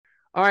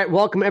All right,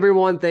 welcome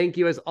everyone. Thank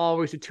you as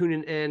always for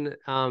tuning in.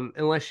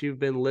 Unless you've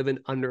been living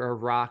under a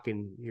rock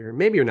and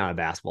maybe you're not a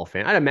basketball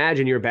fan. I'd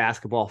imagine you're a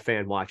basketball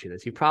fan watching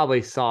this. You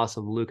probably saw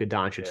some Luka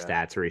Doncic Yeah,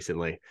 stats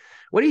recently.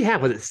 What do you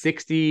have? Was yeah. it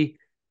 60?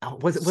 Oh,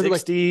 was it like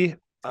 60.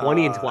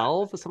 20 and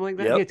 12 or something like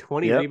that? He Yep, had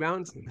 20 yep,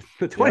 rebounds. The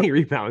yep. 20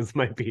 rebounds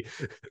might be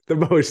the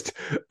most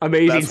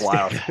amazing That's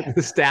wild.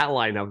 stat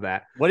line of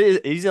that. What is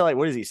he's like?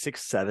 What is he?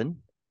 6'7",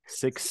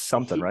 six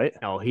something, He right?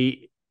 oh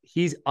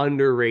he's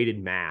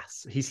underrated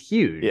mass. He's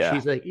huge. Yeah,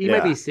 He's like he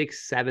might be yeah.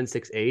 6'7",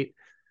 6'8".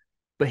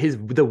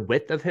 But the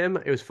width of him,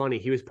 it was funny.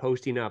 He was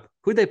posting up.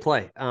 Who'd they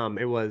play?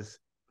 It was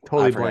I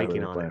totally forgot who blanking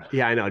they're on it. playing.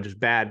 Yeah, I know. Just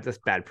bad. That's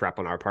bad prep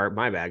on our part.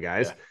 My bad,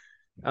 guys.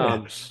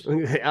 Yeah,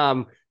 yeah.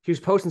 Um, he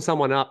was posting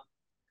someone up.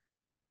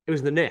 It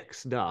was the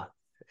Knicks. Duh.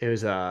 It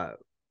was one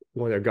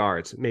of their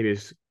guards. Maybe it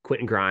was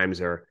Quentin Grimes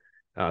or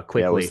Yeah, it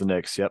was the Quickly,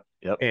 Knicks. Yep,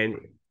 yep. and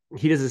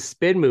he does a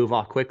spin move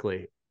off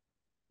Quickly,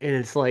 and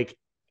it's like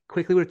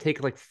Quickly would have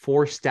taken like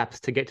 4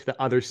 steps to get to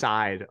the other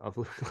side of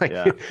like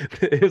Yeah,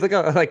 it was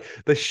like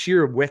the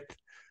sheer width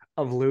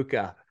of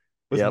Luka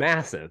was yep,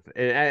 massive.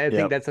 And I think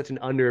yep, that's such an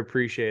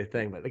underappreciated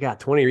thing. But they got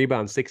 20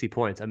 rebounds, 60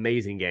 points.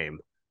 Amazing game.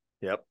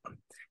 yep,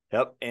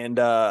 yep. And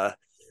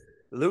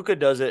Luka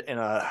does it in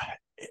a.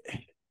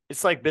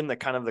 It's like been the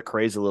kind of the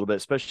craze a little bit,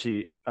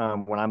 especially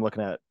when I'm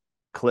looking at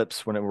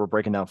clips when we're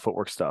breaking down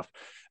footwork stuff.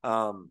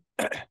 Um,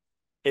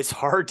 it's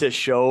hard to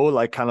show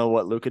like kind of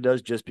what Luka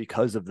does just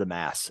because of the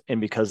mass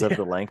and because of Yeah.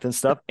 the length and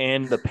stuff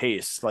and the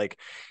pace. Like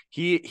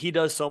he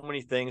does so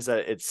many things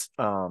that it's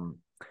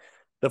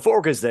the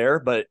footwork is there,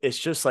 but it's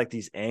just like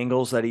these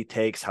angles that he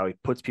takes, how he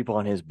puts people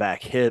on his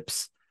back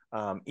hips.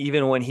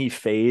 Even when he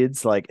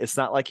fades, like it's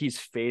not like he's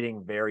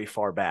fading very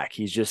far back.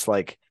 He's just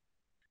like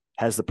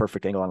has the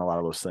perfect angle on a lot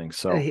of those things.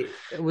 So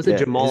Was it yeah, his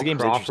Jamal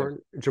game's interesting.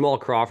 Crawford? Jamal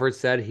Crawford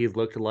said he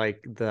looked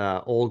like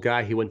the old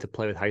guy he went to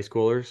play with high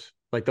schoolers,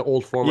 like the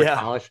old former Yeah,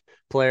 college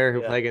player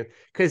who yeah, played.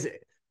 Because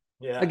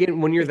yeah.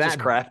 again, He's just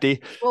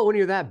crafty. when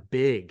you're that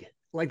big,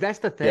 like that's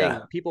the thing. Yeah,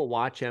 People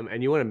watch him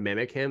and you want to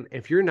mimic him.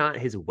 If you're not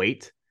his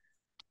weight,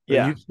 like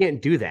yeah, you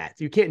can't do that.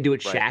 You can't do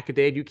what right, Shaq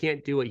did. You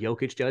can't do what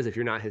Jokic does if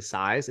you're not his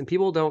size. And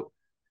people don't.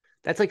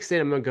 That's like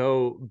saying I'm gonna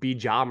go be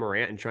Ja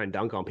Morant and try and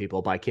dunk on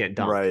people, but I can't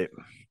dunk. right.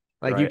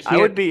 Like you Right. can't.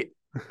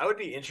 I would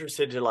be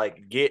interested to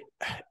like get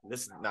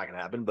this is not gonna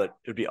happen, but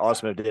it would be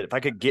awesome if it did. If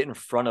I could get in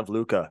front of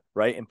Luka,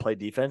 right, and play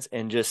defense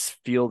and just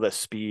feel the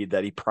speed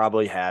that he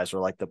probably has or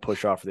like the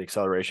push off or the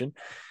acceleration.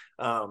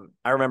 I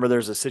remember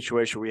there's a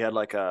situation where we had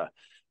like a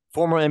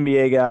former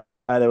NBA guy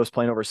that was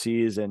playing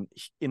overseas and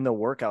in the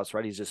workouts,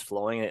 right, he's just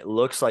flowing and it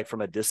looks like from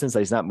a distance that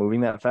he's not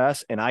moving that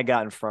fast. And I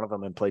got in front of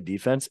him and played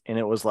defense, and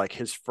it was like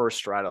his first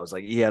stride. I was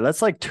like, yeah,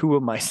 that's like two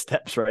of my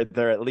steps right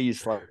there at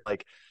least.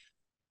 Like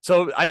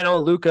so I know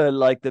Luka,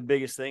 like the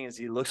biggest thing is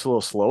he looks a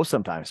little slow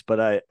sometimes, but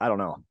I don't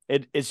know.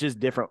 It's just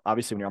different,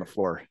 obviously, when you're on the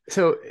floor.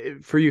 So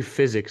for you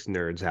physics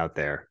nerds out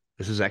there,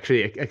 this is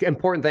actually an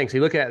important thing. So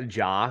you look at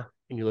Ja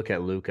and you look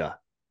at Luca,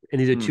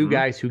 and these are two Mm-hmm.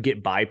 guys who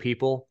get by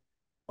people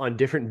on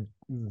different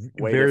Way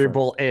different.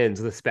 variable ends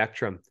of the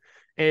spectrum.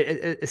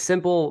 And a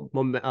simple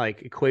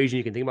like equation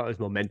you can think about is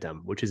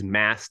momentum, which is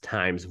mass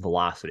times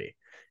velocity.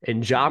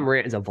 And Ja Mm-hmm.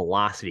 Morant is a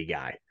velocity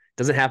guy.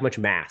 Doesn't have much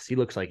mass. He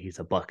looks like he's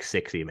a buck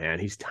 60, man.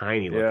 He's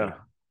tiny looking. Yeah.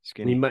 He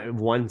Skinny. might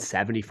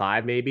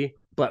 175 maybe,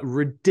 but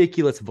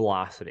ridiculous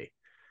velocity.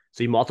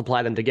 So you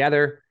multiply them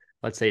together.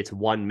 Let's say it's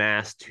one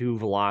mass, two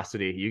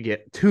velocity. You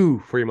get two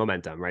for your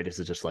momentum, right? This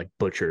is just like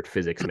butchered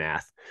physics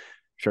math.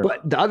 Sure.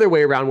 But the other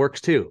way around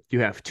works too. You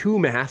have two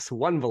mass,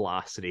 one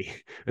velocity,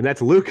 and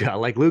that's Luca.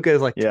 Like Luca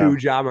is like Yeah. two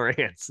Ja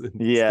Morants in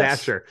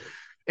Yes. stature.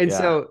 And Yeah.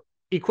 so,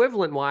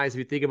 equivalent wise, if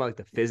you think about like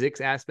the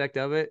physics aspect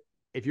of it,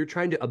 if you're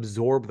trying to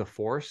absorb the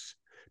force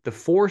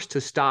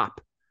to stop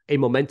a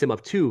momentum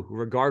of two,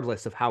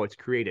 regardless of how it's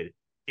created,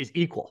 is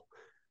equal.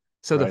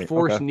 So the Right.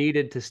 force Okay.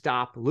 needed to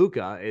stop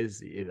Luca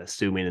is,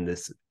 assuming in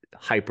this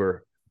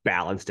hyper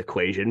balanced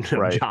equation of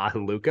Right. John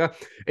and Luca,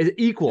 is Yeah.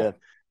 equal.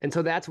 And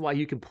so that's why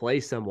you can play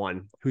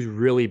someone who's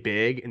really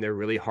big and they're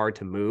really hard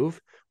to move,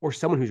 or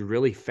someone who's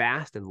really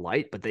fast and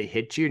light, but they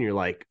hit you and you're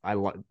like,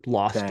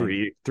 lost Dang.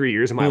 three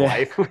years of my Yeah.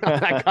 life without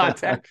that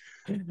contact.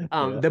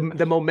 Yeah.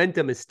 The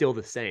momentum is still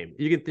the same.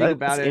 You can think That's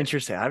about it.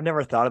 interesting. I've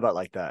never thought about it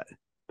like that.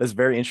 That's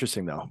very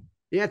interesting though.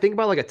 Yeah, think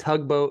about like a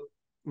tugboat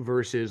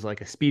versus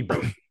like a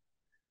speedboat.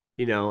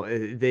 They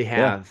Yeah.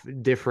 have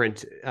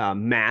different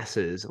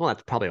masses. Well,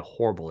 that's probably a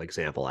horrible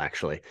example,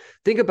 actually.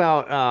 Think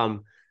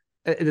about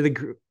the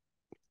group.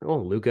 Oh,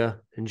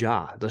 Luca and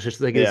Ja. That's just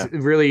like it's Yeah.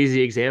 a really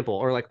easy example,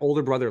 or like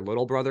older brother,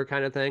 little brother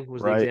kind of thing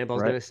was the Right. example I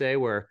was Right. gonna say,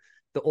 where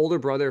the older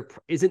brother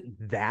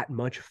isn't that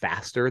much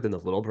faster than the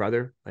little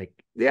brother. Like,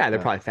 yeah, they're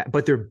Yeah. probably fat,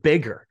 but they're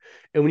bigger.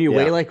 And when you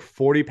weigh Yeah. like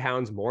 40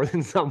 pounds more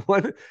than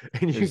someone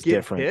and you It's get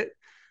different. hit,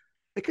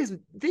 because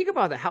think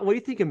about that. What do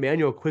you think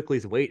Emmanuel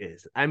Quickly's weight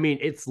is? I mean,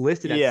 it's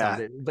listed at Yeah.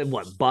 something, but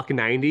what, buck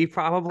 90 I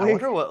probably?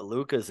 wonder what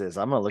Lucas is.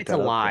 I'm gonna look It's a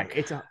that up lie. quick.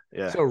 It's a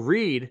Yeah. so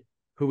Reed,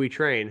 who we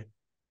train,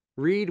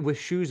 Reed with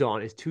shoes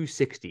on is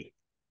 260.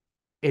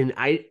 And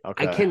I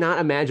Okay. cannot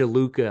imagine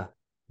Luca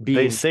They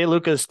being say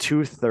Lucas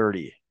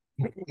 230.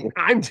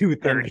 I'm And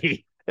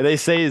 230. they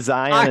say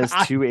Zion is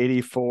I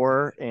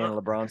 284 and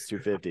LeBron's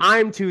 250.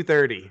 I'm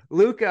 230.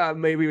 Luka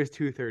maybe was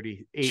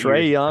 230 8 years.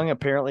 Trey Young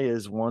apparently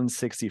is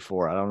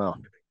 164. I don't know.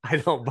 I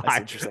don't That's buy.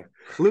 interesting.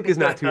 Luka's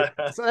not too.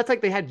 So that's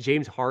like they had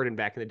James Harden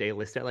back in the day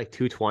listed at like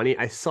 220.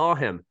 I saw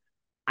him.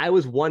 I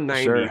was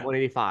 190, Sure.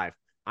 185.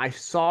 I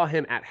saw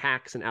him at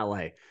Hacks in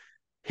LA.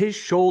 His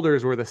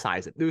shoulders were the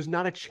size. There was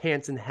not a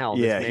chance in hell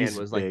this Yeah, man he's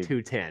was like big.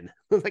 210.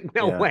 I was like,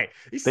 no Yeah. way.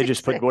 He's They 6'6".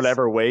 just put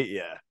whatever weight.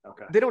 Yeah.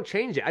 Okay. They don't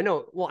change it. I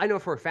know. Well, I know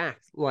for a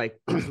fact, like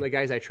some of the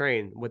guys I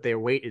train, what their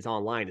weight is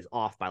online is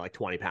off by like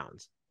 20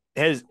 pounds.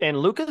 And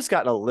Luka's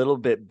gotten a little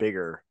bit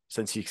bigger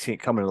since he's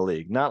come into the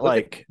league. Not Look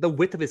like at the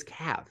width of his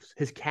calves.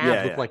 His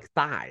calves look like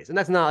thighs. And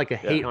that's not like a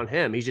hate on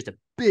him. He's just a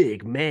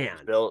big man.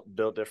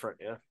 built different.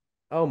 Yeah.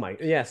 Oh my.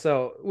 Yeah.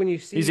 So when you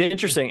see He's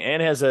interesting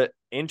and has an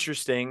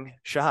interesting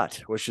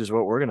shot, which is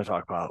what we're going to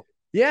talk about.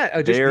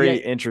 Yeah, just very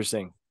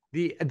interesting.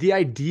 The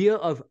idea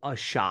of a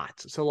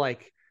shot. So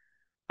like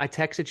I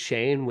texted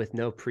Shane with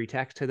no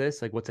pretext to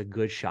this, like what's a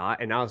good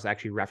shot, and I was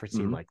actually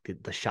referencing like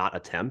the shot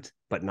attempt,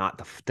 but not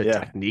the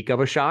technique of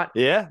a shot.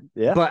 Yeah.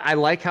 But I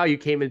like how you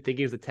came in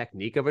thinking of the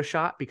technique of a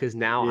shot, because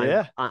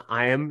now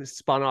I am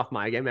spun off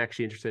my game. I'm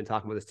actually interested in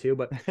talking about this too.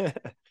 But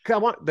I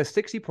want the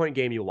 60-point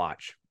game you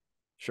watch,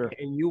 sure,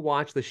 and you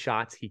watch the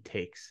shots he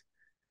takes.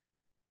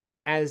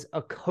 As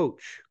a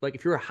coach, like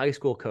if you're a high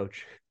school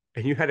coach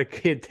and you had a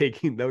kid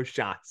taking those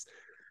shots,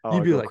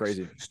 you'd be like,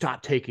 crazy.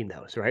 Stop taking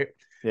those, right?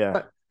 Yeah.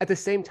 But at the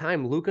same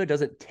time, Luka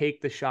doesn't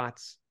take the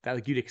shots that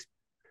like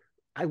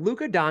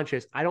Luka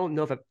Doncic, I don't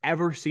know if I've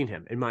ever seen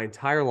him in my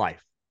entire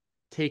life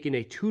taking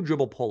a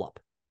 2-dribble pull-up,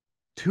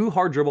 2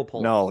 hard dribble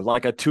pull-ups. No,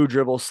 like a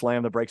 2-dribble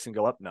slam the brakes and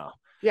go up. No.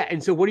 Yeah,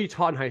 and so what are you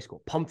taught in high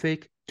school? Pump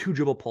fake,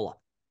 2-dribble pull-up.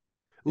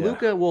 Yeah.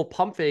 Luka will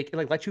pump fake and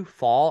like let you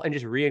fall and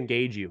just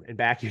re-engage you and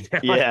back you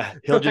down. Yeah,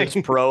 he'll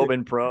just probe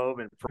and probe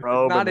and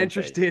probe. Not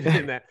interested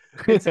in that.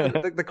 And so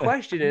the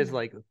question is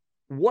like,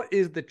 what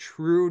is the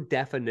true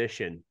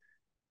definition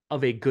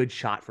of a good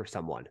shot for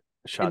someone?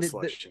 Shot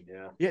selection,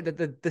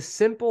 the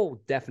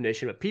simple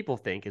definition that people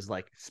think is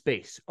like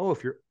space. Oh,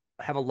 if you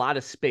have a lot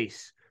of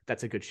space,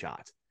 that's a good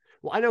shot.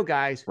 Well, I know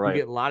guys who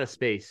get a lot of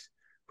space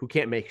who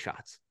can't make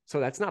shots, so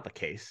that's not the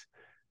case.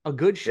 A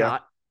good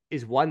shot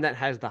is one that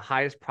has the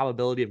highest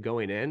probability of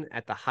going in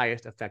at the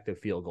highest effective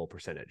field goal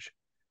percentage.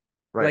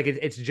 Right, like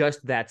it's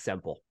just that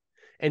simple.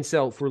 And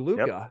so for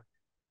Luka,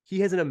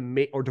 he has an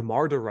amazing, or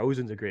DeMar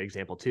DeRozan's a great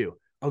example too.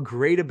 A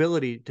great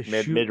ability to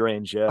shoot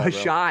mid-range,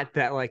 shot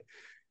that like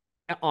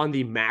on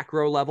the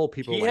macro level,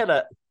 people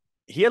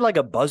he had like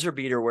a buzzer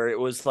beater where it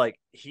was like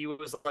he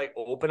was like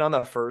open on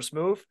the first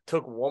move,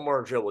 took one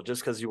more dribble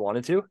just because he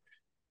wanted to,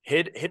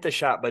 hit the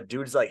shot, but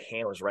dude's like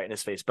hand was right in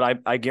his face. But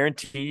I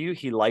guarantee you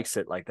he likes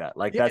it like that.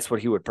 Like that's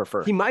what he would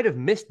prefer. He might have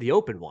missed the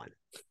open one.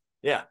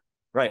 Yeah.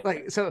 Right.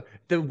 Like, so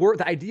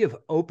the idea of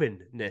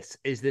openness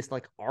is this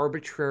like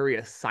arbitrary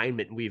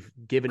assignment we've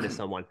given to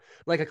someone.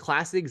 Like a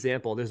classic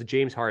example, there's a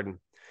James Harden.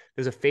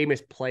 There's a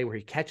famous play where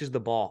he catches the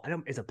ball.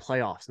 It's a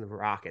playoffs in the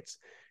Rockets.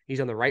 He's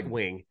on the right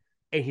wing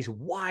and he's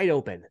wide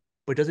open,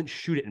 but doesn't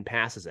shoot it and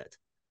passes it.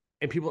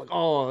 And people are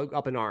like, oh,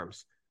 up in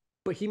arms.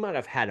 But he might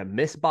have had a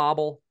miss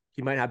bobble.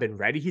 He might have been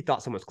ready. He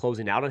thought someone was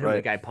closing out on him.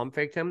 The guy pump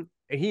faked him.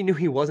 And he knew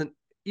he wasn't,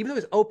 even though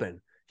it was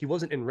open, he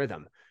wasn't in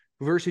rhythm.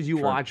 Versus you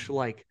watch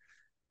like,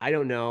 I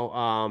don't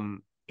know,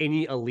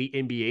 any elite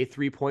NBA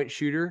 3-point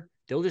shooter,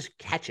 they'll just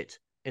catch it.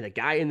 And a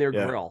guy in their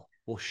grill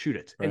will shoot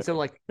it. And so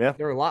like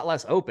they're a lot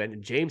less open.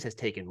 And James has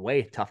taken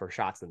way tougher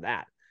shots than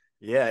that.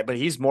 Yeah, but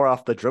he's more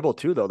off the dribble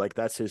too, though. Like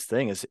that's his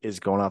thing is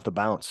going off the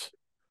bounce.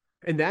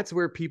 And that's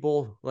where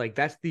people like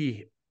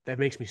that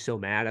makes me so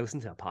mad. I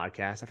listened to a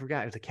podcast. I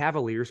forgot. It was a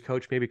Cavaliers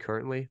coach, maybe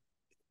currently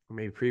or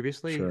maybe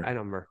previously. I don't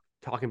remember,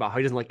 talking about how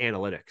he doesn't like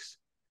analytics.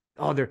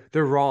 Oh,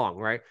 they're wrong,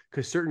 right?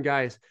 Because certain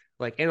guys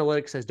like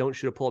analytics says don't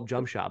shoot a pull-up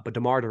jump shot, but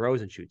DeMar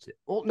DeRozan shoots it.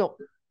 Well, no,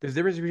 there's a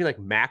difference between like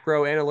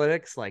macro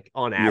analytics, like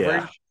on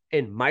average,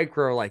 and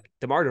micro, like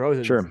DeMar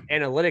DeRozan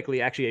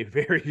analytically actually a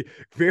very,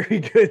 very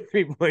good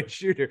 3-point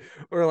shooter,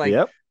 or like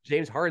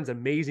James Harden's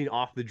amazing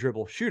off the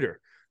dribble shooter.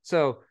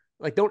 So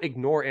like, don't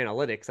ignore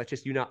analytics. That's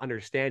just you not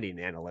understanding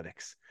the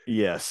analytics.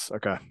 Yes.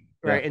 Okay.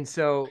 Right. And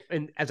so,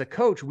 and as a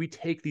coach, we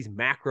take these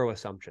macro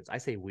assumptions. I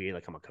say we,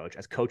 like I'm a coach,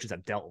 as coaches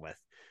I've dealt with,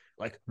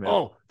 like,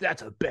 oh,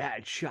 that's a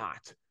bad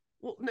shot.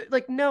 Well,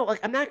 like, no, like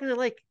I'm not going to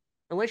like,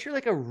 unless you're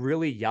like a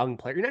really young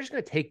player, you're not just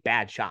going to take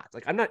bad shots.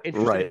 Like I'm not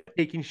interested in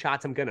taking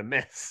shots I'm going to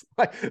miss.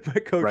 Like my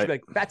coach,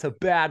 like, that's a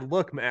bad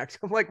look, Max.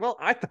 I'm like, well,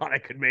 I thought I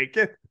could make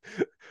it.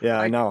 Yeah,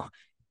 like, I know.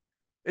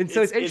 And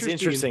so it's interesting.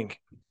 It's interesting.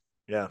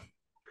 Yeah.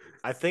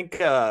 I think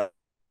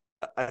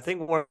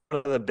one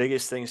of the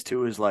biggest things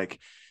too is like,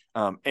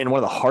 and one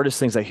of the hardest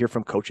things I hear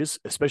from coaches,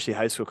 especially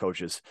high school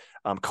coaches,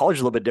 college is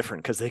a little bit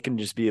different because they can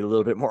just be a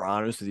little bit more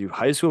honest with you.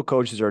 High school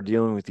coaches are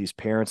dealing with these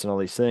parents and all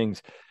these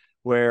things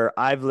where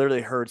I've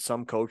literally heard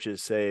some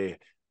coaches say,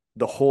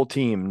 the whole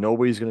team,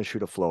 nobody's going to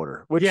shoot a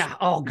floater, which Yeah.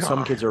 Oh some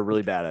God. kids are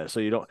really bad at it. So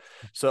you don't,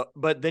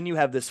 but then you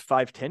have this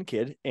 5'10"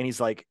 kid and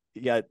he's like,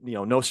 yeah,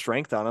 no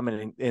strength on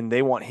him. And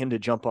they want him to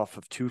jump off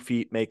of 2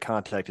 feet, make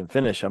contact and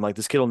finish. I'm like,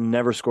 this kid will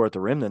never score at the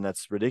rim. Then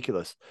that's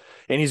ridiculous.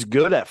 And he's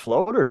good at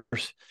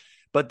floaters.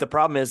 But the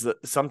problem is that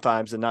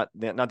sometimes, and not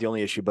the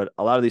only issue, but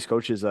a lot of these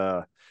coaches,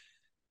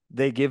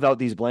 they give out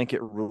these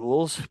blanket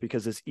rules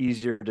because it's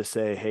easier to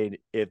say, hey,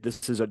 if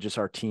this is just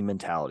our team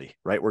mentality,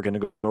 right? We're going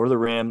to go to the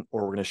rim,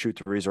 or we're going to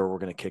shoot threes, or we're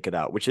going to kick it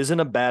out, which isn't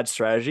a bad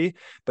strategy.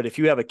 But if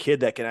you have a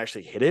kid that can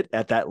actually hit it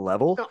at that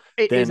level, No,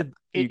 then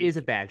it is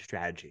a bad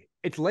strategy.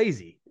 It's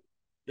lazy.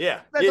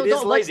 Yeah, it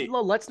is lazy.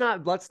 Let's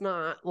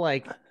not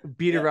like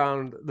beat Yeah.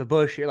 around the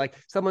bush here. Like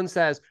someone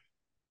says,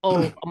 "Oh,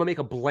 I'm gonna make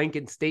a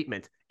blanket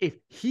statement." If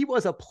he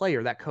was a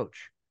player, that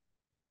coach,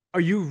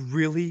 are you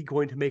really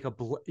going to make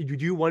do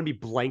you want to be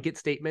blanket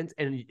statements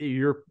and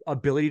your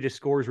ability to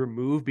score is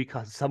removed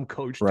because some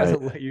coach Right.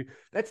 doesn't let you?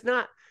 That's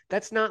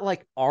not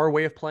like our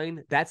way of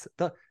playing.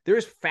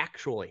 There's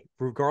factually,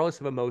 regardless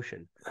of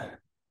emotion,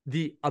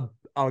 the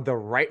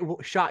right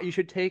shot you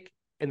should take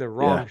and the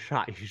wrong Yeah.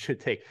 shot you should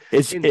take.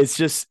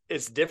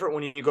 It's different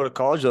when you go to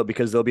college though,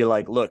 because they'll be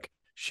like, look,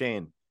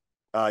 Shane,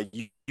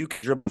 you can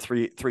dribble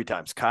three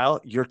times.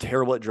 Kyle, you're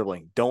terrible at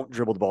dribbling. Don't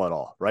dribble the ball at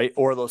all, right?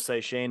 Or they'll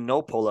say, Shane,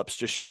 no pull-ups,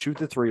 just shoot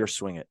the three or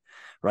swing it,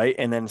 right?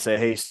 And then say,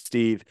 hey,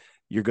 Steve,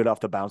 you're good off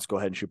the bounce. Go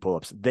ahead and shoot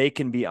pull-ups. They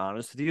can be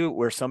honest with you.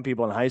 Where some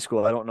people in high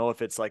school, I don't know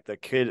if it's like the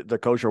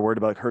coach are worried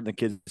about hurting the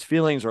kid's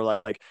feelings, or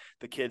like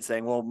the kid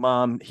saying, well,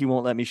 mom, he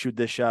won't let me shoot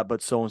this shot,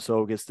 but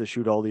so-and-so gets to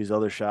shoot all these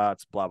other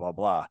shots, blah, blah,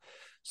 blah.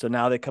 So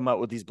now they come out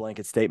with these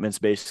blanket statements,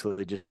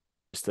 basically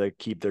just to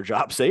keep their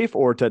job safe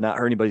or to not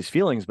hurt anybody's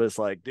feelings. But it's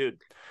like,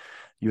 dude,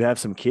 you have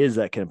some kids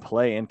that can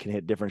play and can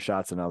hit different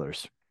shots than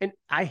others. And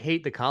I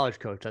hate the college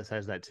coach that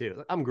says that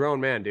too. I'm a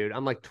grown man, dude.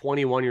 I'm like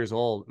 21 years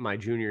old my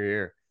junior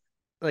year.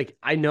 Like,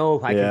 I know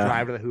if I can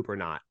drive to the hoop or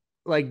not.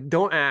 Like,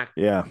 don't act.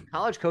 Yeah.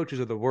 College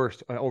coaches are the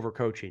worst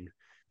overcoaching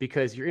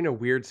because you're in a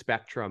weird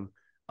spectrum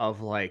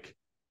of like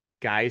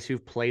guys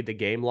who've played the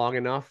game long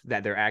enough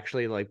that they're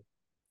actually like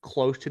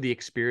close to the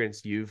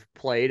experience you've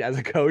played as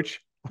a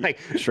coach. Like,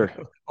 sure.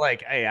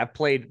 Like, hey, I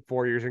played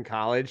 4 years in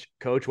college.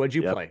 Coach, what'd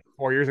you play?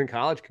 4 years in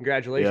college?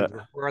 Congratulations.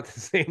 Yeah. We're at the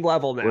same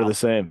level now. We're the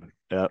same.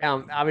 Yeah.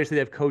 Obviously, they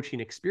have coaching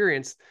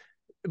experience,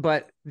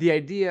 but the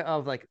idea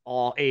of like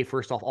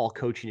first off, all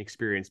coaching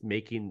experience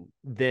making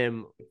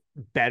them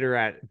better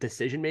at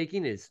decision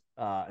making is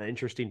an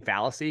interesting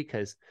fallacy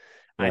because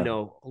I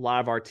know a lot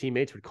of our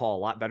teammates would call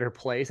a lot better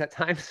plays at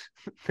times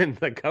than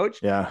the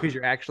coach because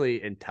you're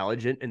actually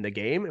intelligent in the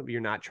game.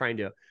 You're not trying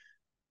to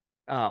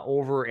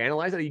over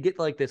analyze it. You get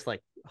like this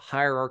like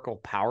hierarchical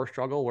power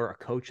struggle where a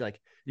coach,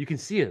 like you can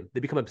see them, they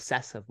become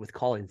obsessive with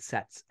calling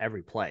sets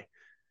every play.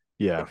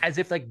 Yeah. As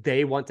if like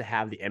they want to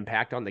have the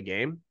impact on the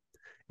game.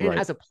 And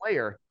as a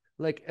player,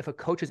 like if a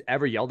coach has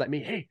ever yelled at me,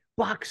 hey,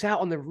 box out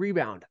on the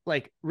rebound.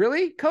 Like,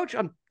 really, coach?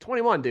 I'm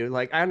 21, dude.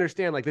 Like, I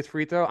understand like this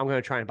free throw, I'm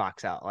gonna try and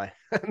box out. Like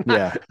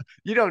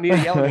you don't need to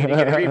yell at me to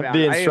get a rebound.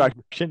 The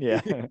instruction,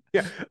 yeah.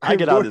 I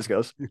get how this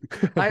goes.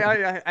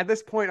 I at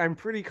this point, I'm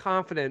pretty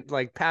confident,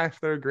 like past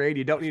third grade,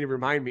 you don't need to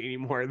remind me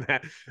anymore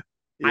that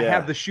I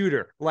have the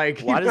shooter. Like,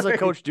 why does a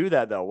coach do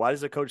that though? Why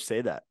does a coach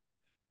say that?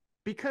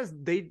 Because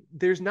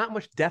there's not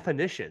much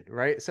definition,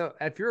 right? So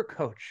if you're a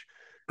coach,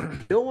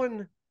 no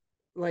one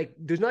like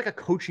there's not like a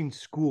coaching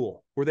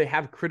school where they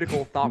have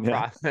critical thought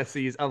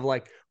processes of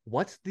like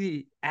what's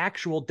the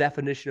actual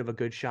definition of a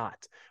good shot?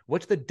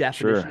 What's the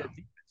definition of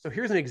so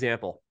here's an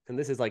example, and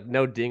this is like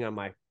no ding on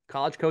my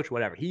college coach,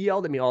 whatever. He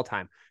yelled at me all the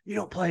time. You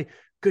don't play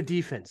good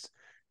defense.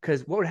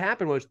 Because what would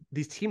happen was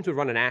these teams would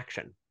run an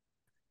action.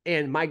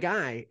 And my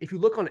guy, if you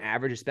look on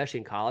average,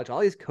 especially in college,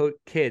 all these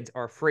kids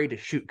are afraid to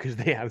shoot because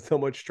they have so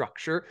much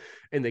structure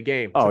in the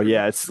game. Oh,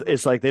 yeah.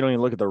 It's like they don't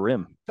even look at the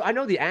rim. So I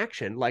know the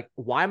action. Like,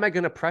 why am I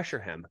going to pressure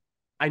him?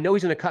 I know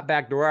he's going to cut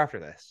back door after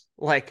this.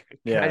 Like,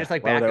 can I just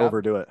like back up?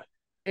 Overdo it?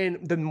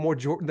 And the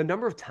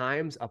number of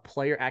times a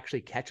player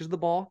actually catches the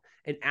ball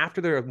and after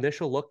their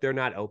initial look, they're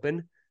not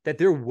open, that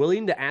they're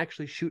willing to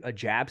actually shoot a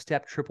jab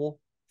step triple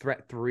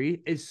threat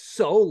three is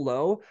so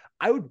low.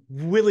 I would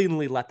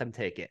willingly let them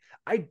take it.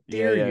 I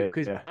dare you,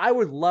 because I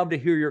would love to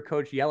hear your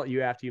coach yell at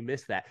you after you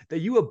miss that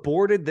you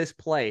aborted this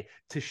play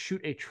to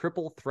shoot a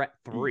triple threat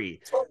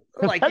three.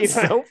 Like, it's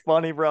so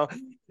funny, bro.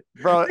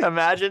 Bro,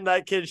 imagine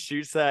that kid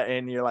shoots that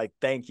and you're like,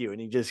 thank you. And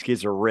he just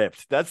gets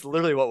ripped. That's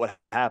literally what would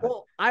happen.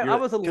 Well, I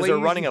was because they're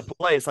running a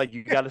play. It's like,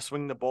 you got to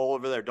swing the ball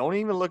over there. Don't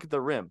even look at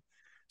the rim.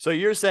 So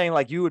you're saying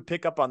like you would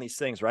pick up on these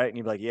things, right? And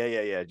you'd be like,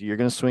 yeah. You're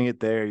going to swing it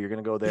there. You're going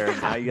to go there.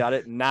 And now you got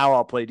it. Now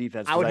I'll play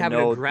defense. I would have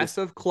an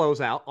aggressive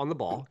closeout on the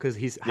ball because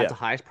he has the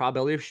highest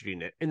probability of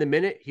shooting it. And the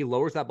minute he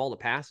lowers that ball to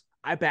pass,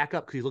 I back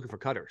up because he's looking for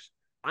cutters.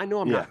 I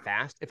know I'm not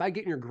fast. If I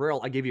get in your grill,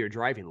 I give you a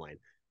driving lane.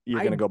 You're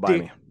going to go by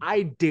me.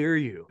 I dare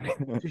you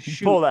to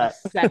shoot a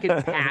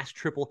second pass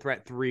triple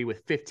threat three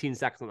with 15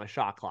 seconds on the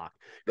shot clock.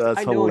 That's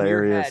I know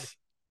hilarious. in your head,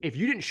 if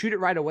you didn't shoot it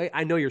right away,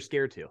 I know you're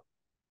scared to.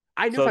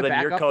 I knew if I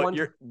back up one.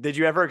 Did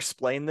you ever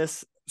explain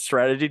this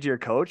strategy to your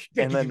coach.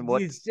 Yeah, And then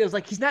what? it was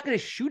like, he's not going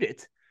to shoot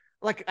it.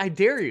 Like, I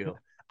dare you.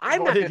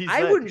 What did he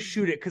I say? wouldn't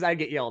shoot it because I'd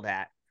get yelled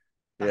at.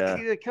 Yeah.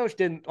 The coach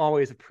didn't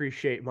always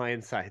appreciate my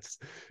insights.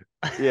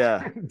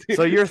 Yeah.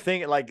 So you're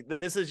thinking like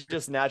this is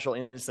just natural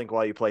instinct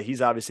while you play.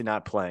 He's obviously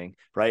not playing,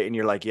 right? And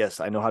you're like, yes,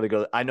 I know how to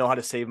go. I know how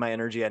to save my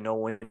energy. I know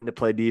when to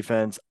play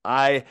defense.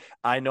 I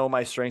know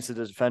my strengths as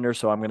a defender,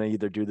 so I'm going to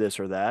either do this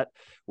or that.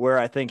 Where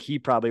I think he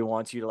probably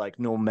wants you to like,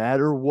 no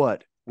matter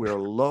what, we're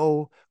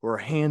low, we're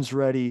hands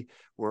ready,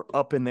 we're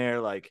up in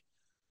there, like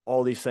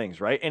all these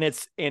things, right? And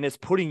it's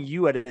putting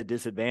you at a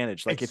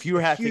disadvantage. Like It's if you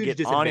a have to huge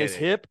get on his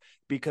disadvantage. hip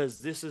because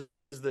this is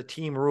the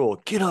team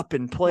rule. Get up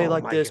and play Oh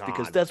like my this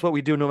because God. that's what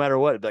we do no matter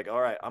what. Like, all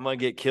right, I'm gonna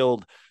get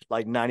killed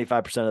like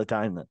 95% of the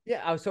time then.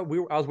 Yeah, I was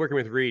working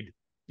with Reed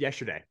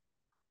yesterday.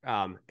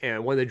 And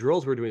one of the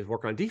drills we're doing is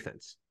work on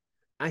defense.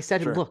 I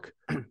said to him, Sure. look,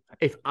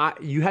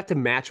 you have to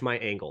match my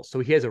angles. So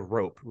he has a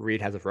rope.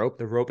 Reed has a rope.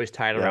 The rope is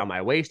tied Yep. around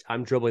my waist.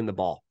 I'm dribbling the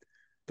ball.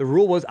 The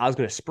rule was I was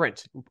going to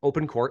sprint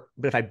open court,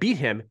 but if I beat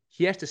him,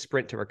 he has to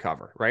sprint to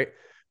recover, right?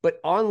 But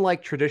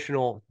unlike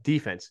traditional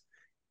defense,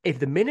 if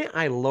the minute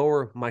I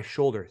lower my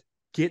shoulders,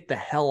 get the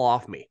hell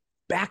off me,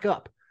 back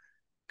up.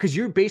 Because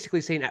you're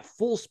basically saying at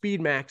full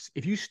speed max,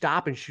 if you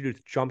stop and shoot a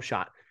jump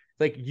shot,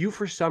 like you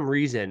for some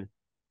reason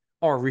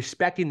are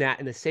respecting that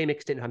in the same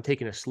extent I'm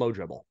taking a slow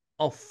dribble.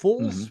 A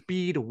full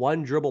speed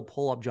one dribble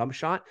pull up jump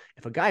shot.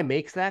 If a guy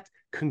makes that,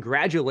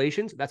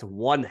 congratulations, that's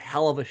one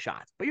hell of a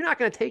shot. But you're not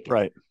going to take it.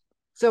 Right.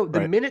 So the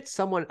Right. minute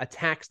someone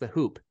attacks the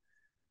hoop,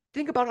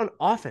 think about on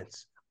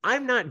offense.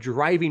 I'm not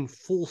driving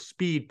full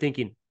speed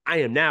thinking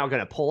I am now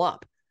going to pull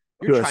up.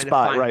 You're To a trying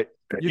spot, to find right.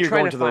 you're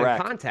trying going to the find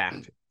rack.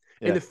 contact.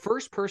 Yeah. And the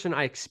first person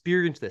I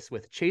experienced this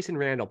with, Chase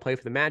Randall, play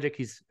for the Magic.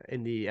 He's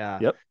in the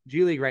Yep.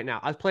 G League right now.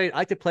 I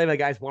like to play my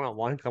guys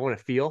one-on-one because I want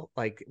to feel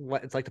like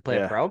what it's like to play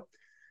a Yeah. pro.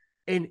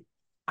 And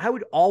I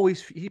would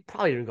always, he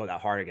probably didn't go that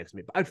hard against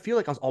me, but I'd feel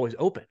like I was always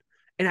open.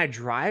 And I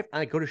drive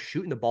and I go to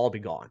shoot and the ball would be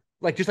gone.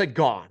 Like just like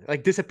gone,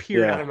 like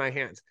disappeared Yeah. out of my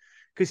hands.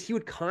 Because he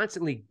would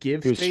constantly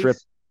give He was space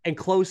stripped. and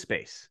close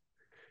space.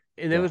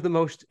 And that Yeah. was the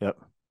most Yep.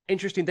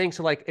 interesting thing.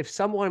 So like if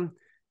someone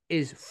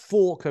is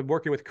full, because I'm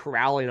working with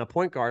corralling a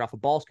point guard off a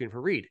ball screen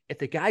for Reed, if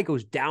the guy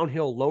goes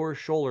downhill, lower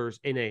shoulders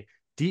in a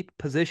deep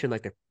position,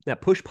 like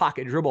that push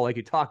pocket dribble, like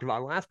you talked about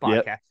in the last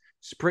podcast, Yep.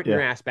 sprint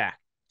your ass back,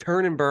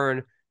 turn and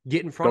burn,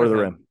 get in front Go of to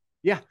the him. rim.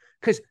 Yeah,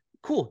 because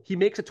cool, he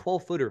makes a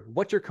 12-footer.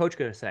 What's your coach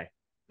going to say?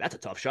 That's a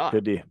tough shot.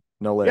 Good D.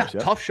 No Yeah, layups.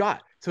 Yep. tough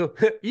shot. So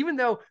even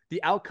though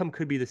the outcome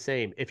could be the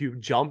same, if you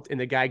jumped and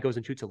the guy goes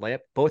and shoots a layup,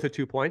 both are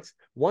 2 points.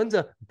 One's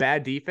a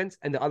bad defense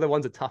and the other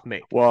one's a tough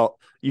make. Well,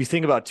 you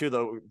think about too,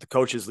 though, the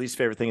coach's least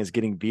favorite thing is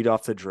getting beat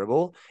off the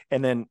dribble.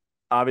 And then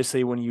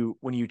obviously when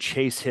you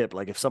chase hip,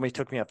 like if somebody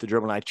took me off the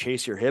dribble and I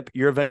chase your hip,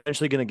 you're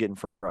eventually going to get in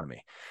front of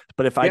me.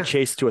 But if I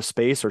chase to a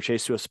space or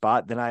chase to a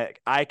spot, then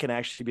I can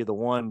actually be the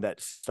one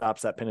that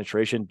stops that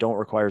penetration, don't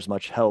require as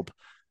much help.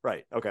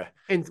 Right. Okay.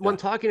 And when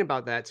talking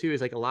about that too,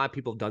 is like a lot of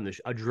people have done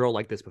a drill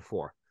like this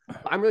before.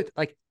 I'm really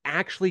like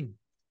actually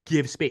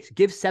give space,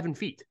 give 7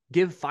 feet,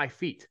 give 5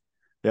 feet.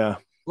 Yeah.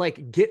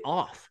 Like get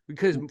off,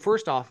 because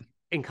first off,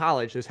 in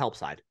college, there's help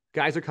side.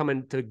 Guys are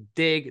coming to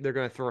dig. They're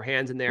going to throw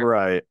hands in there.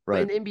 Right.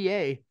 Right. But in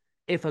NBA,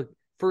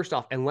 first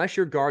off, unless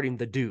you're guarding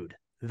the dude,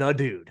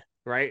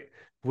 right?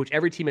 Which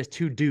every team has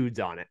 2 dudes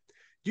on it.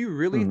 Do you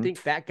really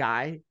think that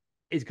guy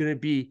is going to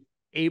be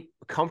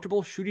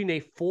comfortable shooting a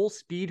full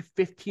speed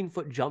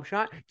 15-foot jump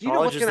shot? Do you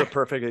know what's the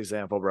perfect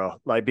example, bro?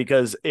 Like,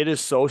 because it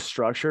is so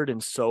structured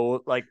and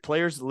so like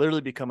players literally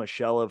become a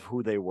shell of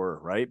who they were,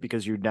 right?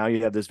 Because you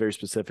have this very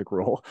specific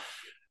role.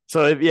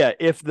 So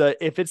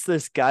if it's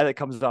this guy that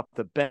comes off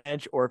the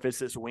bench or if it's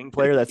this wing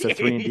player that's a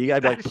 3-and-D guy,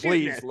 I'd be like,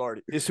 please,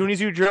 Lord, as soon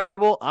as you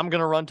dribble, I'm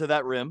gonna run to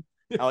that rim.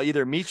 I'll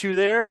either meet you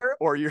there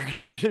or you're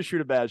gonna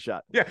shoot a bad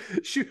shot. Yeah,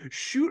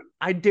 shoot!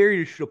 I dare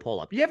you to shoot a pull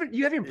up. You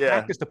haven't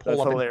practiced a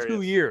pull up in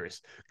 2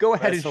 years. Go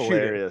ahead and shoot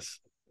it.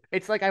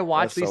 It's like I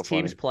watch these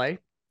teams play,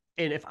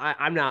 and if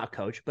I'm not a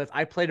coach, but if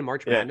I played in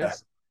March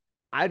Madness,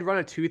 I'd run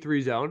a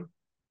 2-3 zone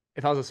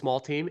if I was a small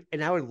team,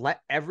 and I would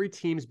let every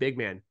team's big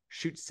man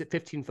shoot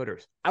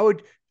 15-footers. I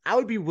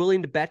would be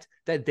willing to bet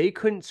that they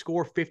couldn't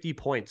score 50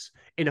 points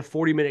in a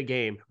 40-minute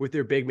game with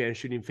their big man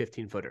shooting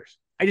 15-footers.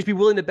 I'd just be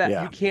willing to bet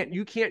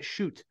you can't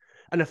shoot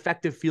an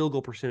effective field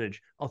goal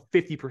percentage of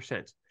 50%.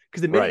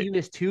 Because the minute you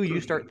miss 2,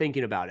 you start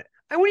thinking about it.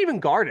 I wouldn't even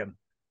guard him.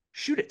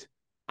 Shoot it.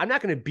 I'm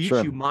not going to beat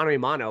you mano a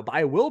mano, but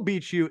I will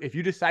beat you if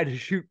you decide to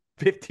shoot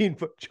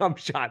 15-foot jump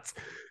shots.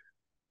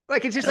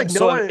 Like, it's just like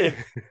no one.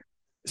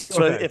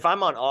 If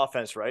I'm on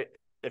offense, right?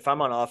 If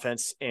I'm on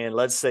offense and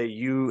let's say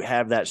you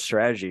have that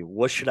strategy,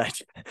 what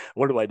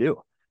do I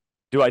do?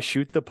 Do I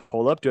shoot the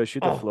pull up? Do I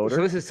shoot the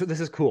floater? So this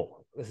is cool.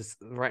 This is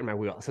right in my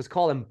wheel. So it's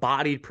called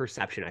embodied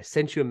perception. I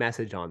sent you a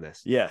message on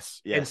this.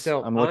 Yes. And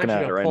so I'm looking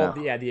at it right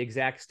now. The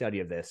exact study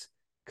of this,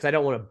 because I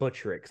don't want to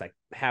butcher it because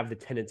I have the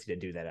tendency to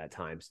do that at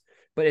times.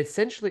 But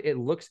essentially, it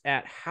looks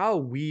at how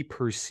we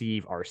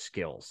perceive our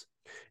skills.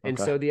 And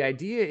so the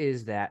idea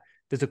is that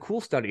there's a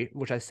cool study,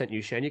 which I sent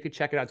you, Shan. You can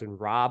check it out. It's in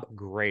Rob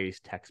Gray's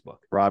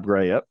textbook. Rob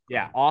Gray, yep.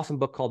 Yeah, awesome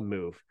book called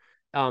Move.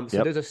 So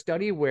there's a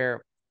study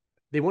where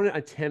they want to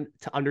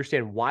attempt to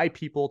understand why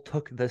people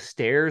took the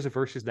stairs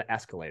versus the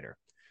escalator.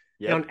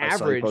 And on I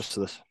saw you average, post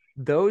this.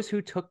 those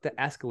who took the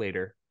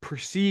escalator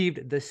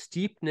perceived the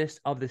steepness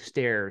of the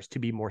stairs to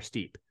be more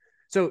steep.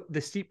 So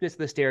the steepness of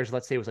the stairs,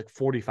 let's say, was like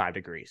 45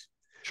 degrees.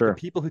 The Sure.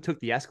 people who took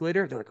the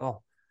escalator, they're like,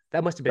 oh,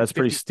 that must have been That's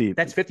pretty steep.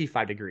 That's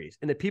 55 degrees.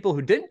 And the people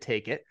who didn't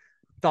take it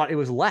thought it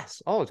was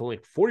less. Oh, it's only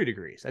 40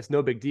 degrees. That's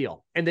no big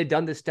deal. And they'd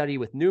done this study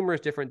with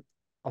numerous different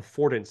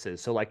affordances.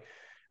 So like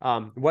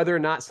whether or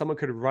not someone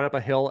could run up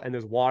a hill and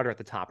there's water at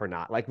the top or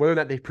not, like whether or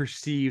not they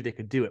perceive they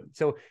could do it.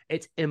 So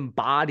it's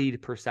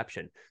embodied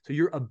perception. So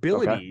your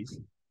abilities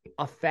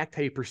affect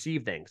how you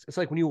perceive things. It's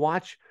like when you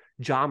watch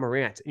Ja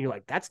Morant and you're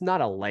like, that's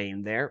not a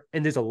lane there.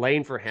 And there's a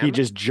lane for him. He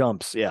just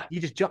jumps. Yeah. He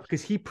just jumps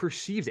because he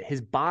perceives it.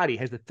 His body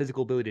has the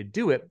physical ability to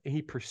do it and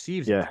he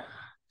perceives it.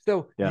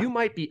 So you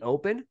might be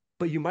open,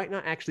 but you might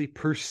not actually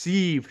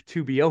perceive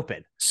to be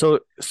open. So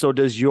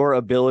does your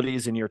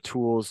abilities and your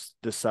tools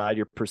decide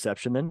your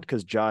perception then?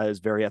 Because Ja is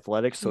very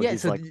athletic. So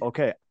he's like,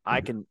 okay,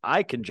 I can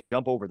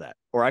jump over that,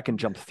 or I can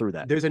jump through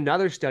that. There's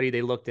another study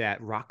they looked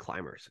at rock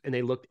climbers, and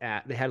they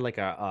had like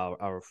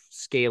a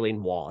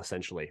scaling wall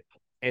essentially.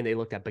 And they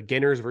looked at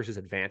beginners versus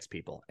advanced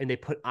people, and they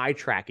put eye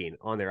tracking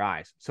on their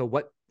eyes. So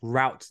what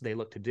routes they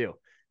looked to do.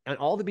 And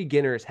all the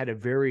beginners had a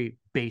very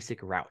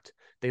basic route.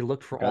 They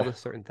looked for all the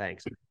certain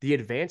things. The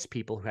advanced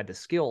people who had the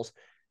skills,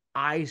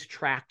 eyes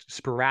tracked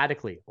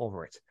sporadically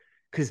over it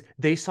because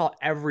they saw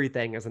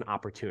everything as an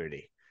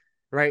opportunity,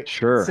 right?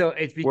 Sure. So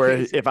it's because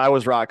where if I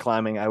was rock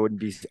climbing, I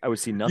would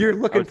see nothing. You're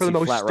looking for the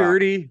most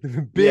sturdy,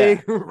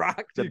 big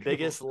rock. The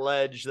biggest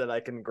ledge that I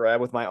can grab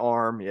with my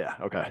arm. Yeah.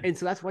 Okay. And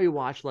so that's why you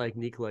watch like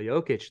Nikola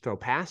Jokic throw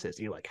passes.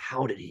 And you're like,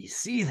 how did he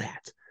see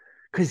that?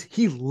 Because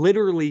he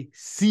literally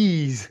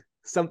sees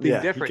something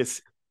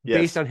different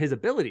based on his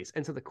abilities.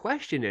 And so the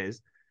question is,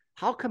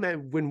 how come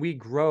when we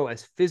grow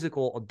as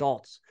physical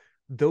adults,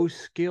 those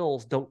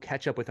skills don't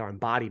catch up with our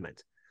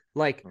embodiment?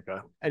 Like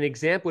an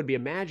example would be,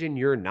 imagine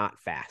you're not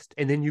fast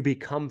and then you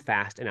become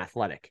fast and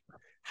athletic.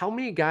 How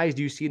many guys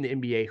do you see in the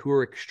NBA who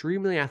are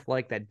extremely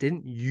athletic that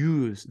didn't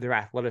use their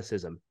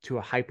athleticism to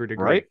a hyper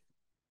degree?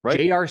 Right.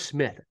 J.R.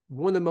 Smith,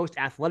 one of the most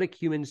athletic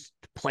humans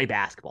to play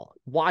basketball.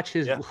 Watch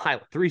his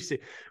highlight.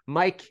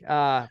 Mike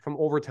from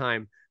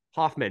Overtime,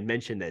 Hoffman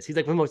mentioned this. He's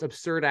like one of the most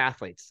absurd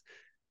athletes.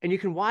 And you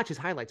can watch his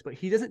highlights, but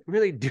he doesn't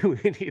really do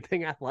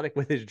anything athletic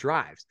with his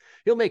drives.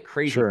 He'll make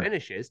crazy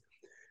finishes,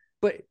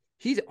 but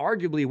he's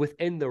arguably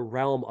within the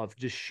realm of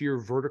just sheer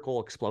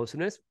vertical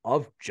explosiveness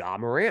of Ja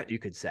Morant, you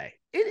could say.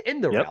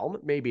 In the realm,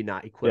 maybe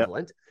not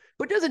equivalent,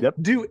 but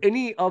doesn't do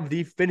any of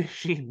the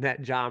finishing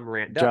that Ja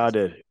Morant does. Ja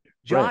did.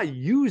 Ja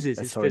uses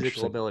his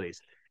physical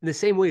abilities. In the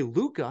same way,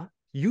 Luka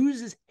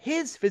uses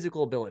his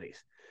physical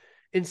abilities.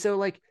 And so,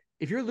 like,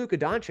 if you're Luka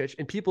Doncic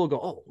and people go,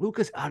 oh,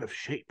 Luka's out of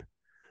shape,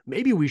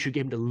 maybe we should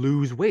get him to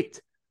lose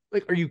weight.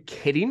 Like, are you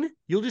kidding?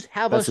 You'll just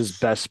have that's his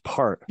best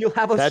part. You'll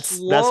have that's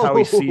how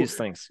he sees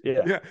things.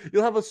 Yeah.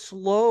 You'll have a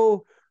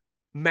slow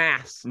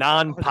mass.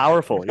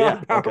 Non-powerful.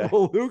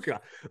 Non-powerful Luka.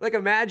 Like,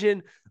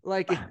 imagine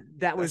like if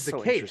that was the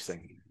case.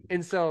 Interesting.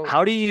 And so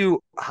how do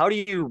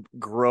you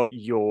grow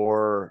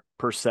your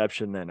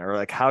perception then? Or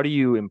like, how do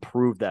you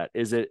improve that?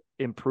 Is it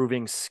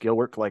improving skill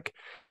work? Like,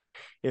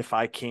 if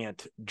I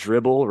can't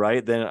dribble,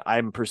 right, then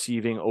I'm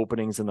perceiving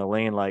openings in the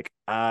lane like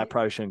I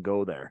probably shouldn't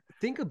go there.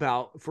 Think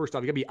about, first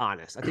off, you gotta be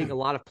honest. I think a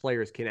lot of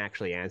players can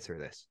actually answer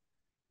this.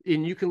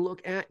 And you can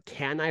look at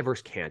can I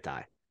versus can't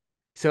I?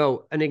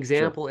 So an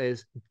example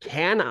is,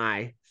 can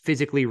I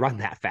physically run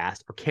that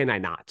fast or can I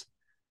not?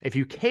 If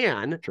you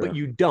can, but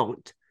you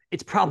don't,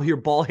 it's probably your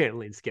ball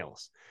handling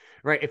skills,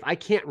 right? If I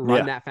can't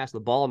run that fast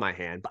with the ball in my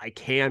hand, but I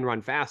can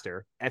run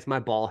faster, that's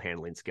my ball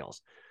handling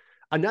skills.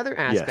 Another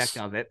aspect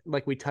of it,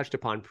 like we touched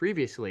upon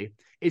previously,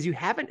 is you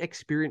haven't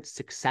experienced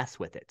success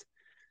with it.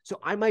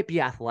 So I might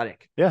be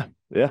athletic. Yeah.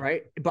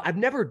 Right. But I've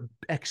never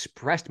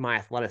expressed my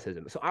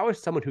athleticism. So I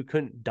was someone who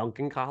couldn't dunk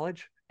in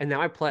college. And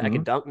now I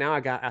can dunk. Now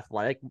I got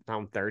athletic. Now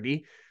I'm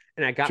 30.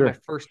 And I got my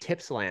first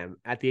tip slam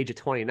at the age of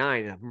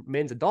 29 in a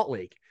men's adult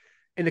league.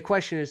 And the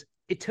question is,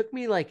 it took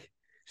me like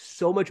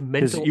so much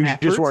mental you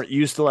effort. Just weren't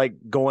used to like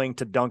going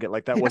to dunk it.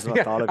 Like that wasn't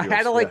a thought of yours. I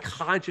had to like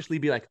consciously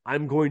be like,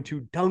 I'm going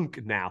to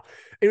dunk now.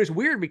 It was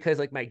weird because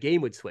like my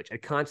game would switch.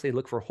 I'd constantly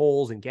look for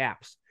holes and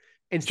gaps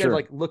instead of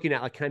like looking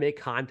at like, can I make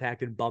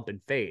contact and bump and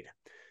fade?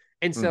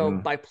 And so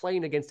by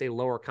playing against a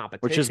lower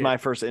competition, which is my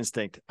first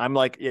instinct, I'm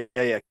like,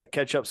 yeah,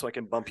 catch up so I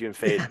can bump you and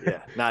fade.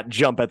 Not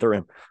jump at the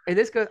rim. And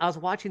this goes, I was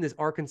watching this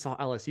Arkansas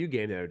LSU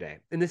game the other day,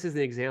 and this is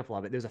the example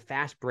of it. There's a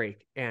fast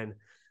break, and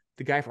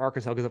the guy for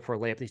Arkansas goes up for a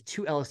layup. These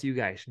two LSU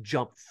guys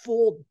jump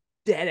full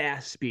dead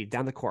ass speed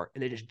down the court,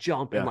 and they just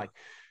jump and like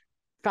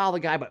foul the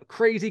guy, but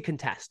crazy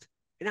contest.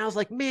 And I was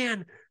like,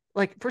 man,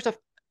 like first off,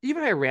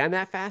 even if I ran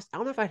that fast, I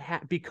don't know if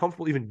I'd be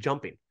comfortable even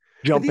jumping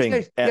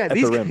these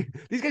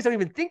guys don't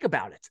even think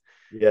about it.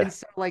 And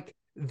so like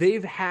they're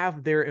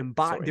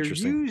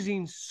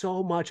using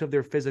so much of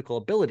their physical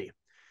ability,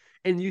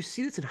 and you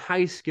see this in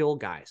high skill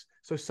guys.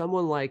 So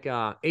someone like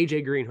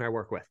AJ Green, who I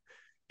work with,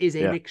 is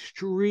an Yeah.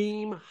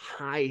 extreme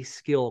high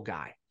skill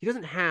guy. He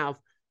doesn't have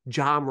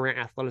John Morant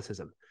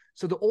athleticism.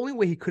 So the only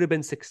way he could have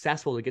been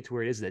successful to get to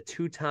where it is, a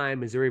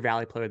 2-time Missouri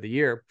Valley Player of the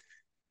Year,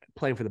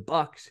 playing for the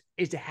Bucks,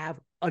 is to have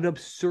an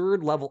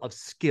absurd level of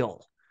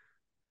skill.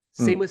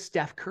 Same with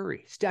Steph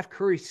Curry. Steph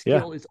Curry's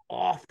skill is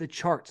off the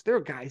charts. There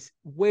are guys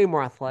way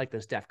more athletic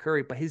than Steph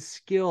Curry, but his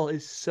skill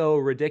is so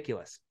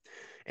ridiculous.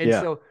 And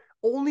so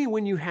only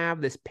when you have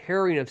this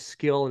pairing of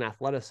skill and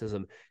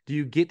athleticism do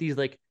you get these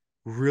like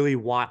really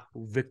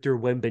Victor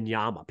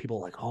Wembanyama. People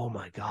are like, oh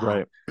my God,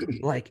 Right.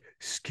 like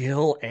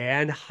skill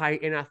and height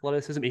and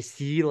athleticism. Is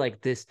he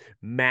like this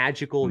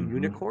magical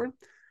unicorn?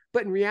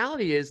 But in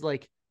reality is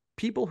like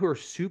people who are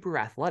super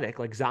athletic,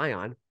 like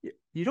Zion,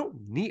 you don't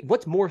need,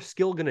 what's more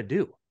skill going to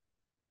do?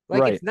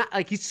 Like, it's not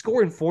like he's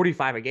scoring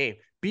 45 a game.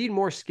 Being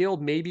more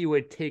skilled maybe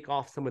would take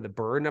off some of the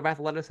burden of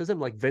athleticism.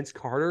 Like Vince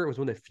Carter was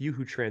one of the few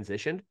who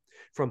transitioned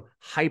from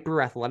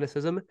hyper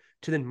athleticism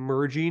to then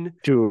merging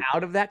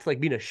out of that to like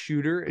being a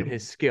shooter in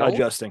his skill.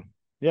 Adjusting.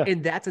 Yeah.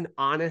 And that's an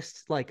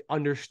honest, like,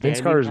 understanding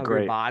Vince Carter's of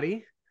great. your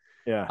body.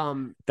 Yeah.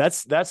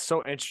 That's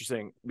so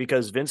interesting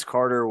because Vince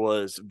Carter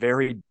was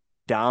very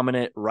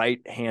dominant right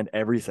hand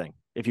everything.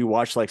 If you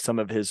watch like some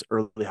of his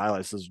early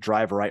highlights, his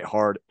drive right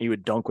hard, he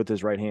would dunk with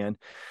his right hand.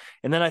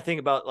 And then I think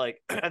about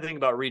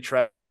Reed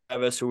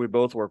Travis, who we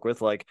both work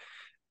with. Like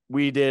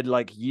we did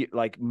like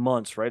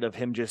months, right, of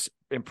him just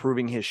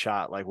improving his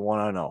shot like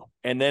 1-0.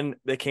 And then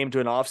they came to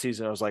an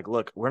offseason. I was like,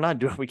 look,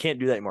 we can't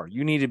do that anymore.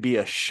 You need to be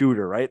a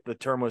shooter, right? The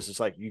term was just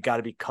like, you got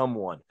to become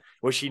one,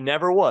 which he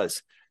never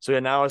was. So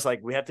now it's like,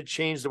 we have to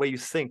change the way you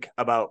think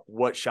about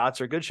what shots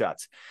are good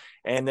shots.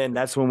 And then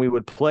that's when we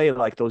would play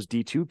like those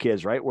D2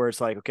 kids, right? Where it's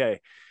like, okay,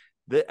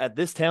 at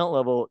this talent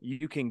level,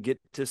 you can get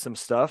to some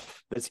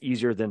stuff that's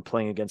easier than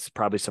playing against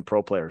probably some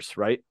pro players,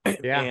 right?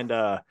 Yeah. And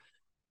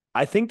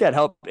I think that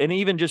helped. And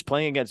even just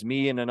playing against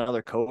me and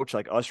another coach,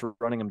 like us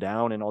running him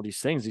down and all these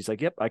things, he's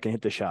like, yep, I can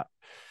hit the shot.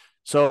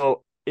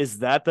 So is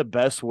that the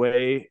best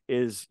way?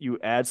 Is you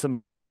add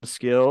some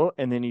skill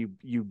and then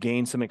you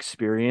gain some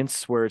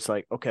experience where it's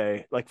like,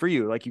 okay, like for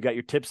you, like you got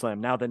your tip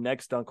slam. Now the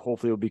next dunk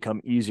hopefully will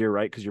become easier,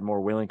 right? Because you're more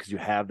willing because you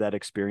have that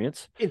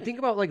experience. And think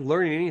about like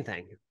learning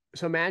anything.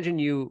 So imagine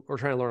you are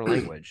trying to learn a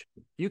language.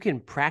 You can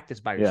practice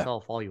by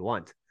yourself all you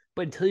want,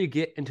 but until you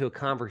get into a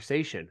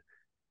conversation,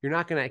 you're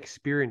not going to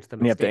experience the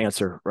mistakes. You have to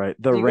answer, right?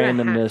 The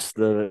randomness,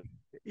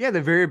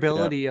 the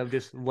variability of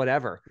just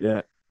whatever.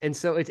 Yeah. And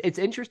so it's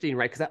interesting,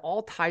 right? Because that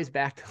all ties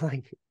back to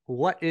like,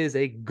 what is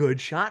a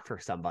good shot for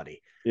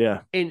somebody?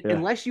 Yeah. And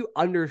unless you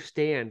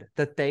understand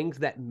the things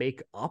that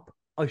make up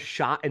a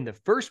shot in the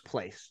first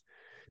place,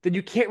 then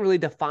you can't really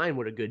define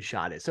what a good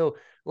shot is. So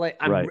like,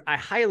 I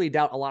highly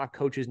doubt a lot of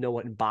coaches know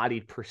what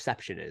embodied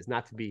perception is,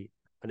 not to be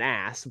an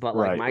ass, but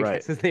like my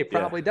guess is they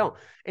probably don't.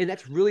 And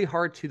that's really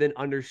hard to then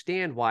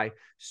understand why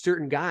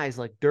certain guys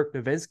like Dirk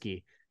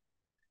Nowitzki,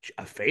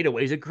 a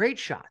fadeaway is a great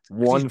shot.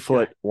 1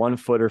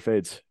 footer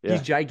fades. Yeah.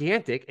 He's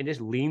gigantic and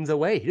just leans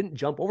away. He didn't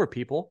jump over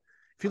people.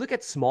 If you look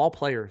at small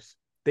players,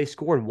 they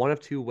score in one of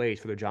two ways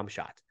for their jump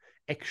shot: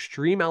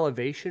 extreme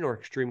elevation or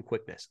extreme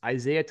quickness.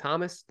 Isaiah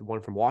Thomas, the one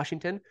from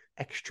Washington,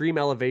 extreme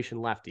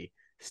elevation lefty.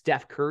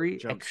 Steph Curry,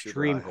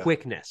 extreme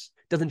quickness.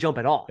 Doesn't jump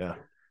at all. Yeah.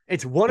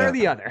 It's one or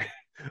the other.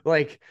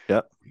 Like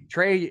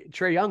Trey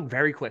Young,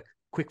 very quick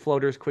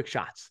floaters, quick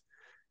shots.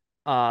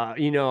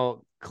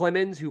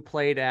 Clemens, who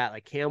played at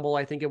like Campbell,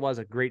 I think it was,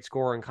 a great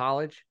scorer in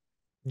college.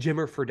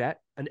 Jimmer Fredette,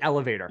 an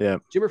elevator. Yeah.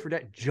 Jimmer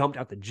Fredette jumped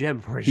out the gym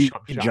for his he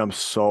jump shot. Jumped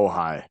so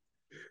high.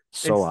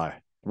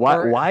 High.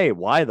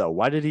 Why though?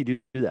 Why did he do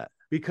that?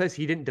 Because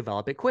he didn't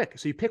develop it quick.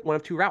 So you pick one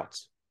of two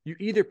routes. You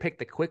either pick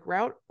the quick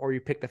route or you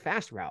pick the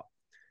fast route.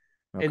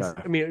 Okay. And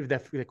I mean,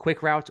 the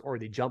quick route or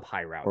the jump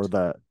high route. Or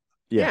that.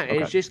 Yeah.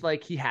 And it's just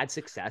like he had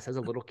success as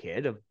a little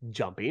kid of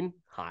jumping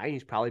high.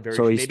 He's probably very.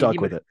 So he stuck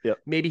with it. Yep.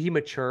 Maybe he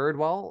matured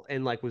well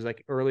and like was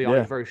like early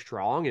on very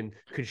strong and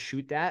could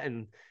shoot that,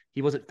 and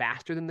he wasn't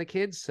faster than the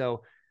kids.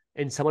 So,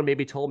 and someone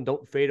maybe told him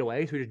don't fade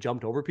away, so he just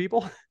jumped over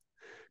people.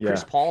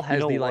 Chris Paul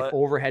has like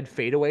overhead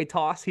fadeaway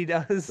toss he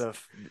does.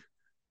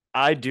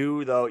 I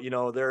do though,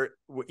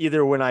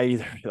 when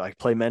I like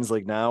play men's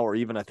league now, or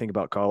even I think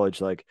about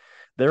college, like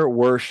there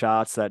were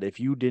shots that if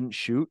you didn't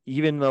shoot,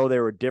 even though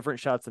there were different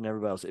shots than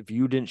everybody else, if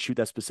you didn't shoot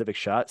that specific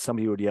shot,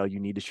 somebody would yell, you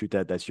need to shoot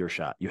that. That's your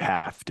shot. You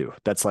have to.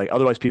 That's like,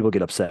 otherwise people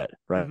get upset.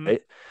 Right.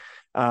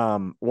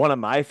 Mm-hmm. One of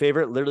my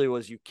favorite literally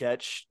was you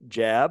catch,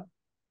 jab,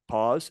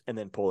 pause, and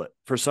then pull it.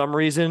 For some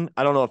reason,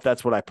 I don't know if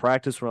that's what I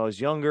practiced when I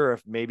was younger, or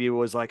if maybe it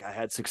was like I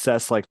had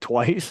success like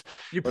twice.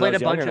 You played a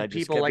bunch of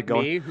people like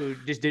me who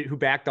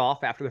backed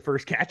off after the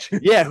first catch.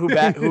 Yeah, who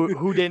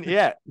didn't?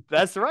 Yeah,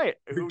 that's right.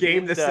 You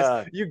gamed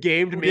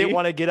me. Didn't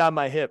want to get on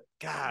my hip.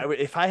 God,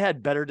 if I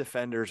had better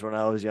defenders when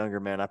I was younger,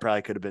 man, I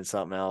probably could have been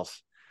something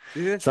else.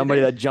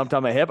 Somebody that jumped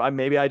on my hip.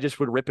 Maybe I just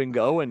would rip and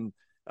go and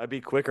I'd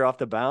be quicker off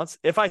the bounce.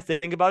 If I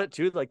think about it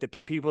too, like the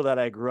people that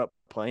I grew up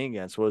playing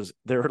against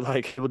they were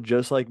like people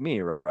just like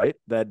me, right?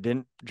 That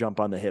didn't jump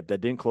on the hip,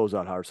 that didn't close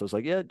out hard. So it's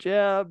like, yeah,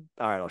 jab.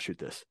 All right, I'll shoot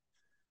this.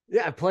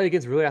 Yeah, I played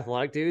against really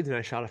athletic dudes, and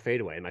I shot a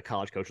fadeaway. And my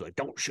college coach was like,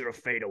 "Don't shoot a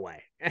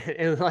fadeaway."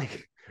 And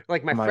like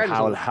I'm like,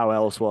 how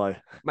else will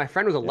I? my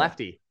friend was a Yeah,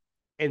 lefty,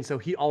 and so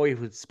he always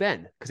would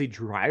spin because he'd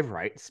drive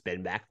right,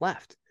 spin back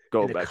left.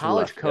 go And the back to the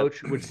college left. Yep.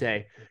 coach would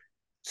say,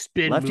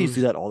 "Spin Lefties do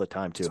moves, that all the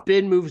time too.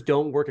 spin moves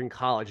don't work in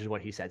college," is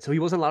what he said. So he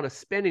wasn't allowed to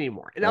spin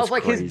anymore, and that That's was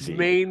like his crazy.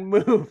 main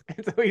move.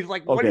 And so he's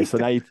like, "What are Okay, you? so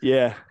now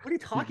yeah, What are you he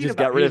talking just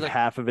about?" got And rid he's of like,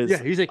 half of "Yeah." his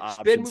He's like,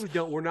 "Spin options. moves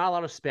don't. We're not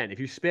allowed to spin. If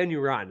you spin,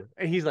 you run."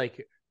 And he's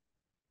like,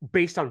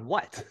 "Based on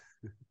what?"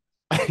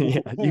 Yeah,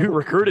 you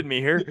recruited me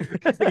here.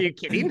 Are you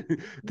kidding?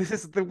 This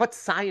is what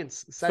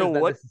science says So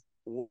that what? this.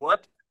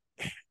 What?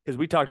 Because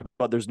we talked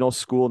about there's no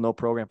school, no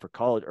program for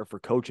college or for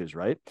coaches,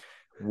 right?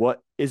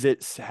 What is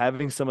it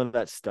having some of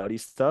that study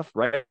stuff,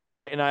 right?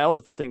 And I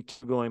also think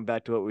going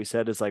back to what we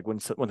said is like when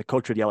the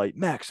coach would yell like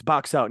Max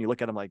box out, and you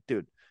look at him like,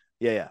 dude,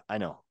 yeah, I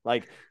know.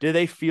 Like, do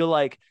they feel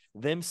like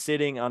them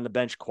sitting on the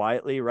bench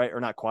quietly, right, or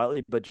not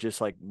quietly, but just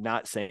like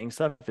not saying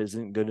stuff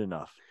isn't good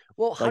enough?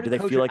 Well, how Like, do do they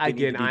feel coaches like they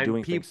need again? to be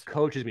doing things?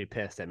 Coaches be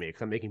pissed at me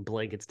because I'm making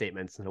blanket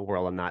statements in a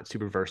world I'm not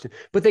super versed in.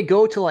 But they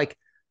go to like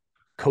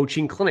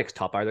coaching clinics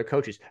taught by their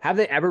coaches. Have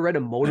they ever read a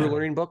motor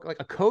learning book? Like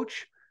a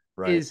coach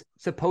Right. is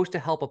supposed to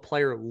help a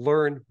player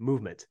learn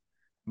movement,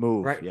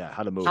 Move. right? Yeah.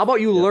 How to How move. about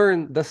you Yep.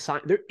 learn the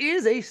science? There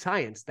is a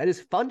science that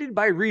is funded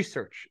by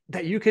research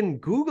that you can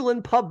Google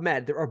in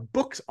PubMed. There are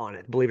books on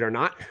it, believe it or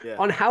not, Yeah.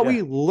 on how Yeah.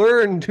 we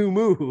learn to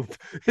move.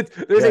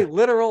 There's Yeah. a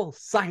literal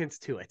science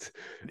to it.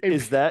 And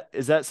Is that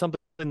something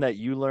that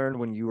you learned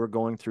when you were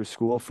going through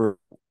school for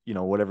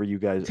whatever you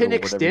guys to or an whatever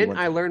you extent, went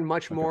I through? learned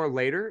much Okay. more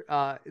later.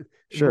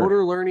 Sure.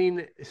 Motor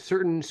learning,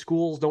 certain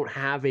schools don't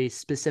have a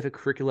specific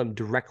curriculum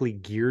directly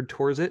geared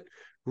towards it.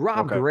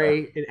 Rob Okay. Gray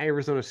in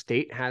Arizona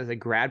State has a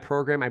grad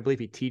program. I believe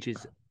he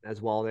teaches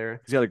as well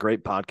there. He's got a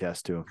great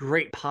podcast too.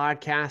 Great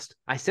podcast.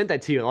 I sent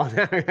that to you.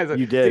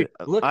 You Dude, did.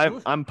 look,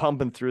 I'm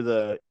pumping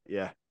through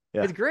yeah.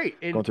 it's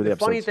great. Going And through the the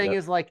funny episodes. thing Yeah.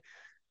 is, like,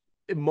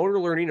 motor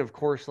learning, of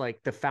course,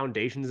 like the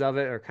foundations of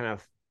it are kind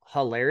of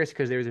hilarious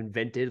because they was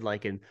invented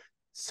like in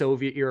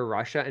Soviet era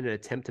Russia in an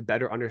attempt to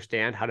better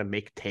understand how to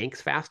make tanks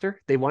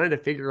faster. They wanted to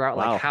figure out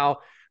like Wow. how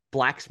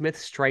blacksmiths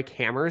strike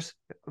hammers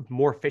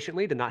more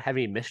efficiently to not have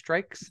any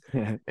misstrikes.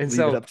 And Leave it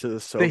so up to the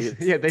Soviets.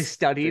 they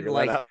studied Figure that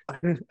like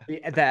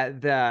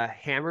out. the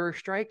hammer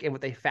strike, and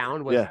what they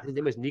found was Yeah. his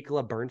name was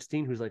Nikola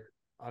Bernstein, who's like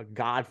a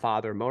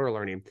godfather of motor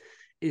learning,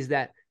 is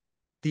that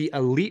the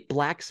elite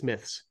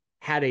blacksmiths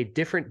had a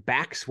different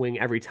backswing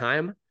every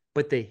time,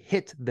 but they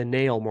hit the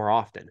nail more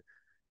often.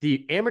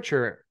 The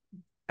amateur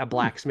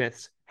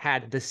blacksmiths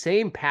had the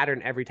same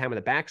pattern every time of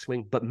the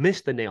backswing, but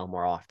missed the nail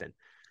more often.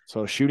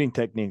 So shooting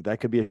technique, that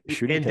could be a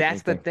shooting And technique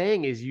that's the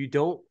thing. thing is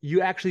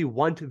you actually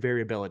want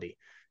variability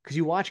because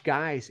you watch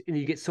guys and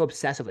you get so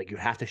obsessive, like you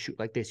have to shoot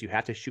like this, you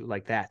have to shoot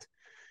like that.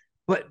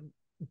 But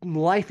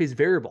life is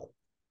variable.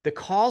 The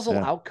causal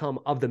Yeah. outcome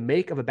of the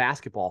make of a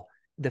basketball,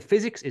 the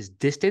physics is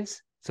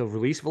distance, so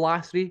release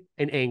velocity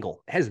and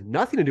angle. It has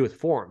nothing to do with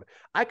form.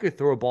 I could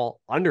throw a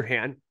ball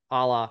underhand,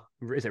 a la,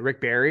 is it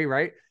Rick Barry,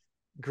 right?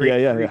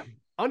 Great, Yeah.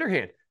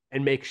 underhand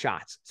and make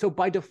shots. So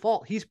by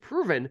default, he's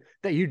proven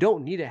that you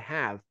don't need to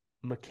have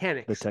The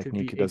mechanics to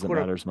technique be a doesn't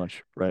matter as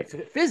much. Right.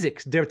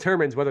 physics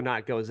determines whether or not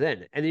it goes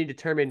in, and then you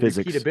determine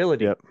Physics.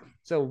 repeatability. Yep.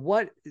 So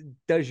what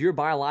does your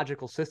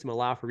biological system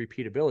allow for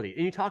repeatability?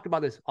 And you talked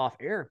about this off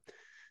air,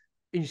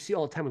 and you see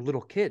all the time with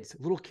little kids.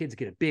 Little kids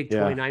get a big Yeah.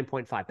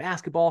 29.5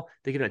 basketball,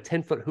 they get a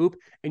 10-foot hoop,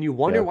 and you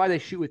wonder Yeah. why they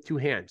shoot with two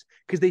hands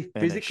because they And they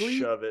physically,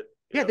 shove it.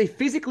 yeah, Yep. they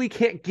physically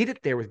can't get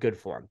it there with good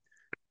form.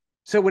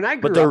 So when I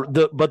But grew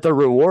up, the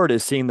reward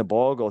is seeing the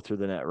ball go through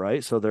the net,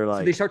 right? So they're so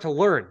they like, start to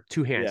learn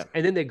two hands, yeah,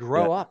 and then they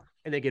grow yeah, up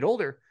and they get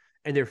older,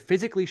 and they're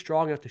physically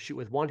strong enough to shoot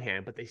with one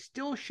hand, but they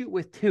still shoot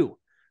with two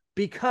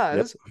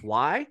because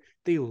why?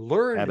 They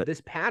learned habit.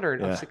 this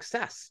pattern of Yeah.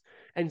 success.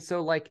 And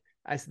so, like,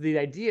 the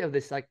idea of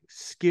this like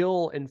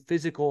skill and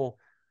physical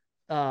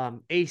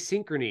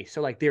asynchrony.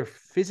 So like they're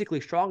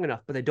physically strong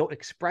enough, but they don't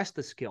express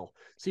the skill.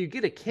 So you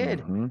get a kid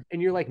Mhm.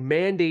 and you're like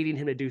mandating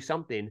him to do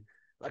something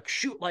like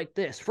shoot like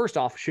this. First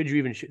off, should you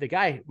even shoot? The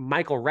guy,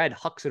 Michael Red,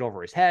 hucks it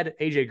over his head.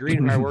 AJ Green,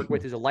 who I work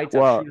with, is a lights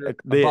out Well, shooter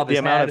the above the his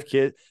amount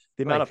head. of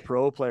the amount of Like,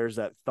 pro players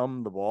that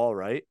thumb the ball,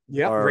 right?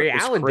 yep, Ray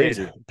It's Allen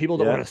crazy. did. People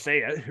don't Yeah. want to say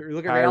it.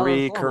 Look at Ray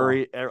Allen.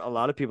 Kyrie, Curry, a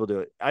lot of people do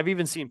it. I've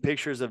even seen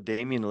pictures of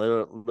Damian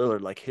Lillard,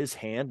 like his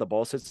hand, the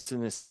ball sits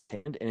in his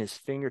hand, and his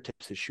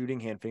fingertips, his shooting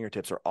hand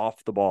fingertips are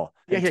off the ball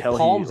Yeah, he like until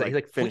palms he it. He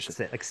like finishes.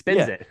 flips it, like spins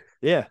Yeah, it.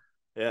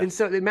 yeah. And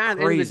so the man at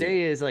the end of the Crazy.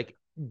 day is like,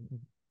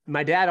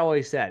 my dad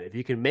always said, if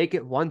you can make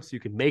it once, you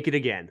can make it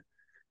again.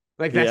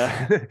 Like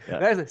that's Yeah.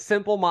 that's a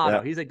simple motto.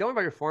 Yeah. He's like, don't worry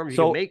about your form. You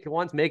So- can make it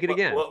once, make it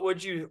again.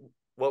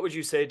 What would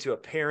you say to a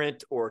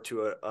parent or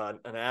to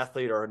an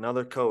athlete or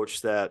another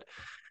coach that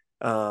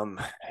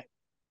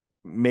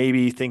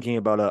maybe thinking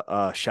about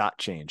a shot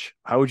change?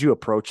 How would you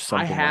approach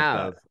something like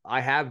that? I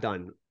have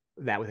done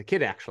that with a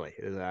kid actually.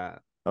 It was a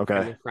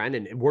Okay. friend,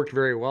 and it worked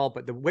very well.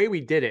 But the way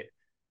we did it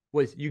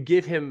was you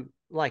give him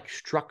like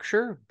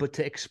structure, but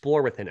to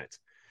explore within it.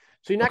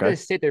 So you're not Okay. going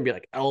to sit there and be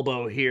like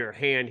elbow here,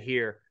 hand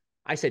here.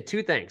 I said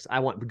two things. I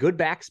want good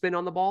backspin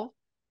on the ball,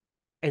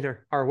 And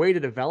our way to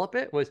develop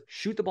it was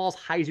shoot the ball as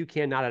high as you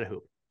can, not at a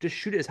hoop. Just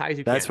shoot it as high as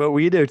you That's can. what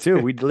we do too.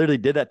 We literally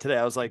did that today.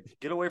 I was like,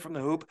 get away from the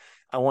hoop.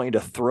 I want you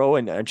to throw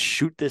and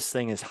shoot this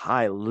thing as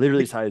high,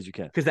 literally as high as you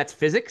can. Because that's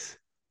physics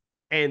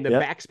and the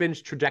Yep.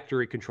 backspin's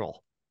trajectory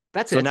control.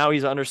 That's So it. now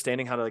he's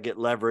understanding how to get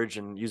leverage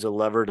and use a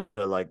lever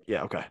to like,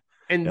 yeah, okay.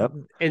 And Yep.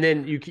 and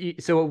then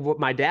so what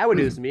my dad would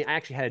do this to me, I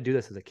actually had to do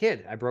this as a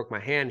kid. I broke my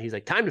hand. He's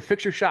like, time to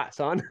fix your shot,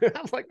 son. I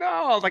was like, no,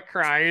 I was like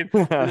crying in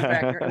the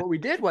backyard. And what we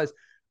did was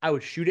I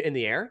would shoot it in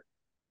the air,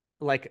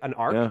 like an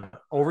arc Yeah.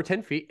 over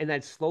 10 feet, and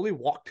then slowly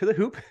walk to the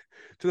hoop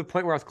to the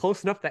point where I was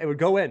close enough that it would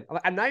go in.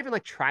 I'm not even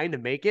like trying to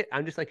make it.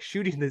 I'm just like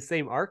shooting the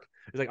same arc.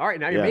 It's like, all right,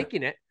 now you're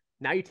making it.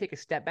 Now you take a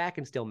step back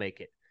and still make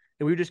it.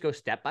 And we would just go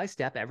step by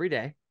step every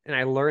day. And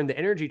I learned the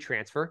energy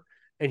transfer.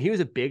 And he was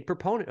a big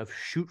proponent of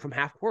shoot from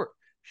half court,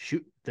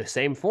 shoot the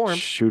same form,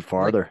 Shoot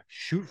farther, like,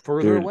 shoot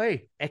further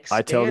away,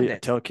 expand I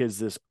tell kids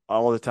this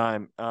all the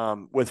time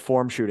with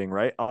form shooting,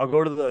 right? I'll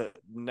go to the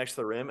next to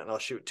the rim and I'll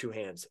shoot two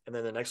hands. And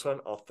then the next one,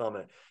 I'll thumb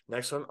it.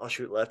 Next one, I'll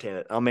shoot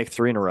left-handed. I'll make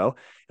 3 in a row.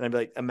 And I'd be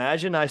like,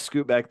 imagine I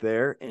scoot back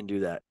there and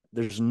do that.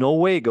 There's no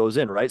way it goes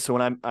in, right? So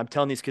when I'm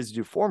telling these kids to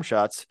do form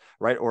shots,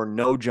 right, or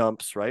no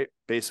jumps, right,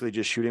 basically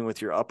just shooting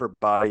with your upper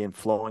body and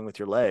flowing with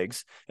your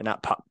legs and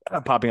not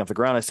popping off the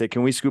ground, I say,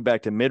 can we scoot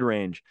back to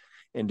mid-range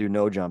and do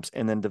no jumps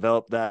and then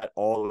develop that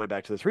all the way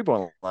back to the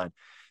 3-point line?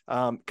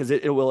 Because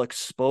it will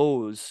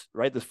expose,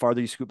 right? The farther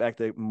you scoot back,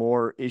 the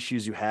more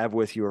issues you have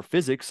with your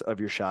physics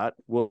of your shot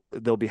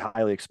they'll be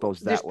highly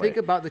exposed that way. Just think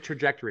about the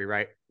trajectory,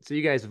 right? So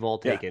you guys have all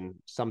taken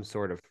some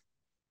sort of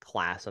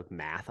class of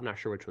math. I'm not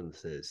sure which one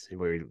this is.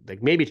 Where you,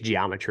 like maybe it's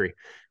geometry,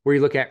 where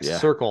you look at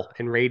circle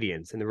and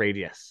radians and the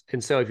radius.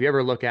 And so if you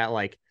ever look at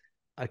like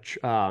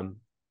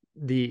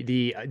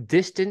the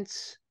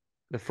distance,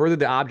 the further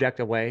the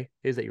object away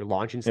is that you're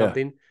launching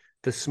something,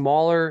 the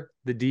smaller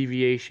the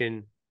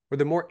deviation or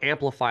the more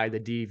amplified the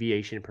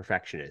deviation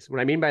imperfection is. What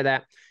I mean by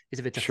that is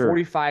if it's a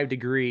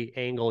 45-degree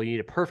angle you need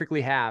to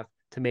perfectly have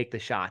to make the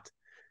shot.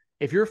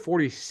 If you're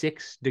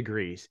 46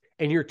 degrees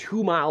and you're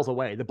 2 miles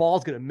away, the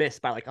ball's going to miss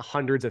by like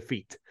hundreds of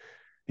feet.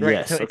 Right.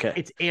 Yes. So okay.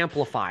 It's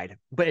amplified.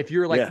 But if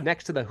you're like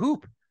next to the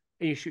hoop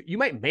and you shoot, you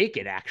might make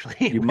it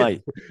actually. You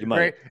might.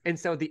 Right. And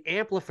so the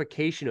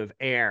amplification of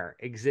air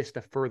exists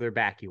the further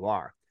back you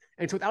are.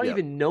 And so without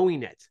even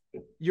knowing it,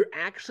 you're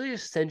actually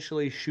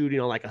essentially shooting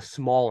on like a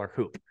smaller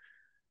hoop.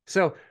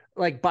 So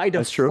like by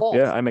default, that's true.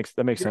 Yeah,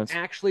 that makes sense.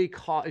 Actually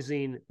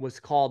causing what's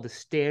called the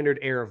standard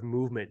error of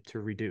movement to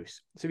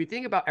reduce. So if you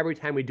think about every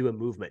time we do a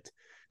movement,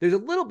 there's a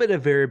little bit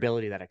of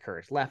variability that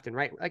occurs left and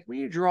right. Like when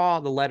you draw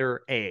the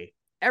letter A,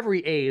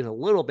 every A is a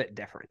little bit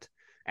different.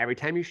 Every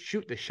time you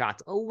shoot the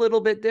shot's a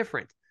little bit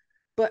different.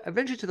 But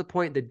eventually to the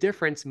point the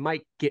difference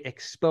might get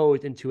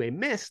exposed into a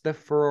miss the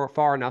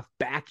far enough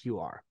back you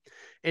are.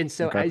 And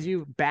so as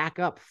you back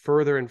up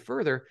further and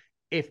further,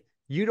 if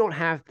you don't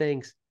have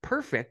things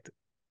perfect,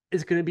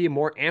 is going to be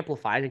more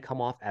amplified and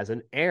come off as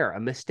an error, a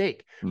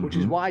mistake, which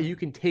is why you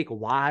can take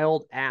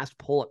wild ass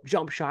pull-up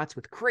jump shots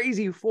with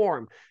crazy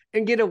form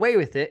and get away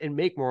with it and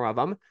make more of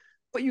them.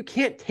 But you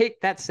can't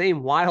take that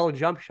same wild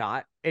jump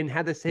shot and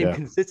have the same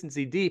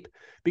consistency deep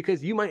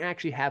because you might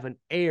actually have an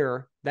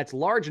error that's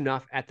large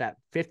enough at that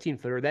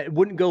 15-footer that it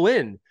wouldn't go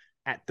in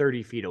at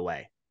 30 feet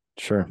away.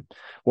 Sure.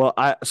 Well,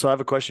 so I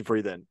have a question for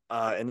you then.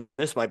 And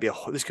this could be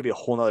a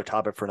whole nother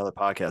topic for another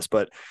podcast,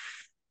 but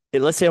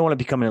let's say I want to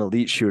become an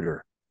elite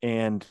shooter.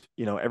 And,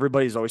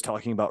 everybody's always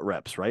talking about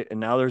reps, right?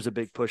 And now there's a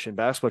big push in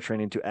basketball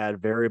training to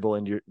add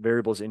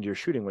variables into your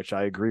shooting, which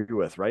I agree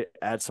with, right?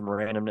 Add some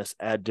randomness,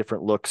 add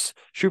different looks,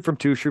 shoot from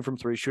 2, shoot from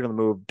 3, shoot on the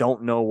move.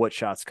 Don't know what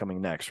shot's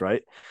coming next,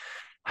 right?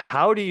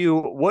 How do you,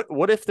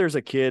 what if there's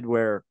a kid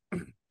where,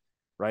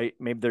 right,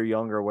 maybe they're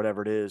younger or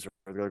whatever it is,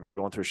 or they're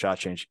going through a shot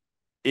change.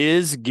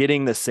 Is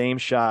getting the same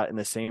shot in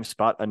the same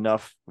spot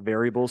enough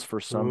variables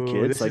for some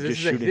kids?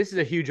 This is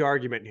a huge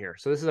argument here.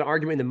 So this is an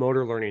argument in the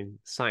motor learning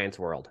science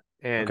world.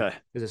 And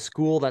there's a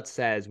school that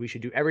says we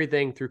should do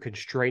everything through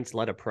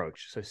constraints-led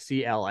approach. So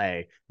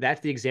CLA,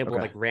 that's the example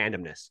of like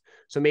randomness.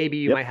 So maybe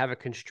you might have a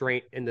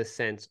constraint in the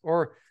sense,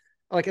 or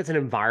like it's an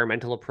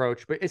environmental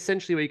approach, but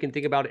essentially what you can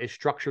think about it is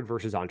structured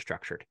versus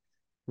unstructured.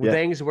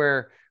 Things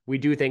where we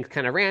do things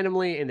kind of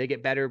randomly and they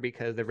get better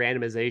because the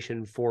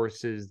randomization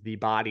forces the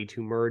body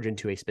to merge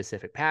into a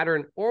specific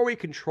pattern, or we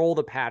control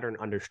the pattern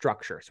under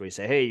structure. So we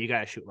say, hey, you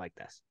got to shoot like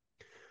this.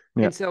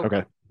 And so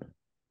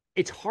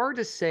it's hard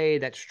to say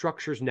that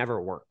structures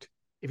never worked.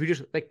 If you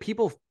just like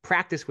people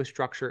practice with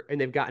structure and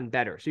they've gotten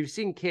better. So you've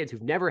seen kids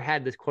who've never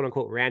had this quote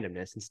unquote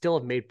randomness and still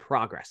have made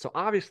progress. So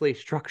obviously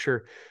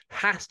structure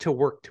has to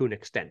work to an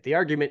extent. The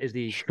argument is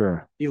the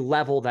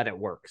level that it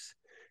works.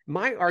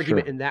 My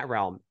argument in that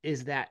realm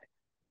is that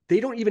they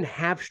don't even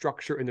have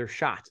structure in their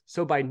shots.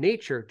 So by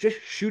nature,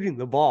 just shooting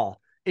the ball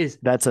is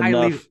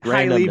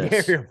highly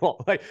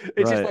variable. Like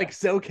it's just like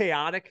so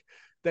chaotic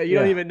that you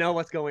don't even know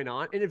what's going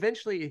on. And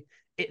eventually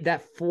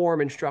that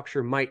form and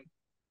structure might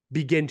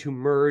begin to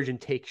merge and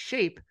take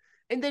shape.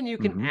 And then you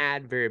can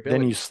add variability.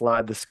 Then you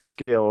slide the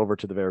scale over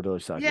to the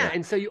variability side. Yeah.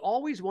 And so you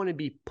always want to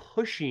be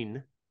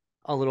pushing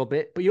a little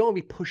bit, but you don't want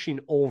to be pushing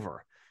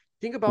over.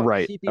 Think about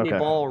Right. keeping a Okay.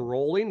 ball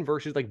rolling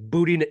versus like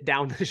booting it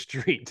down the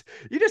street.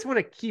 You just want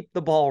to keep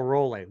the ball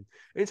rolling.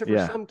 And so for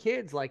Yeah. some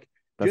kids, like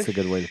That's just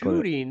a good way to put it.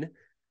 shooting,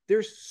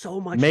 there's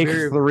so much Make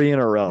 3 in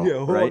a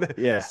row. Right.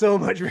 Yeah. so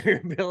much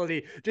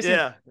variability just in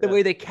Yeah. the Yeah.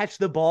 way they catch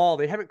the ball.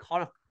 They haven't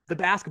caught the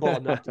basketball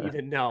enough to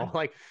even know.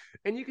 Like,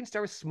 and you can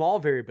start with small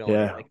variability.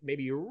 Yeah. Like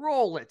maybe you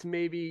roll it,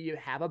 maybe you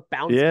have a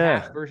bounce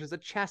pass Yeah. versus a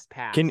chest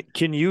pass.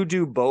 Can you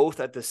do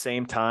both at the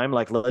same time?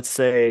 Like, let's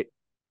say,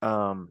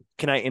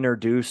 can I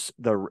introduce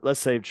let's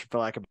say, for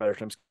lack of better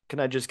terms, can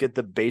I just get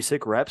the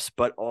basic reps,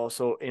 but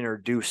also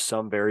introduce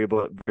some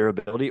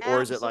variability,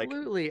 or is it like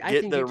Absolutely. I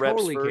get think you the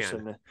reps totally first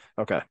can. and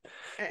okay,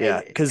 yeah,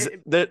 And, because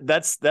and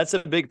that's a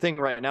big thing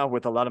right now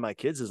with a lot of my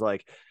kids is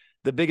like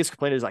the biggest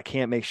complaint is I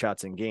can't make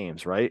shots in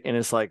games, right? And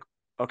it's like,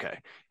 okay,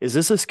 is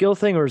this a skill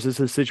thing or is this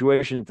a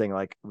situation thing?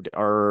 Like,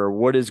 or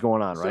what is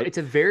going on, so right? it's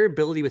a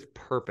variability with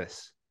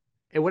purpose.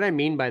 And what I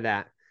mean by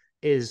that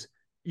is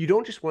you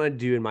don't just want to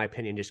do, in my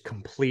opinion, just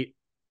complete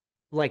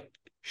like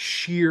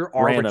sheer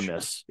arbitrary.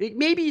 Randomness.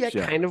 Maybe that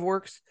Yeah. kind of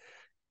works.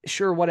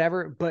 Sure,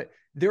 whatever. But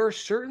there are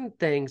certain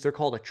things, they're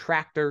called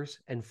attractors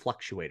and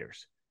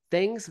fluctuators,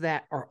 things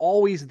that are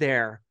always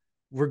there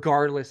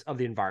regardless of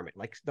the environment,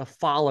 like the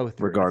follow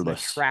through. That's an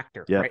Regardless.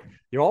 attractor, Yeah. right?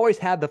 You always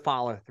have the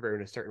follow through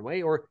in a certain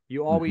way, or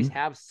you always Mm-hmm.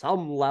 have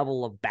some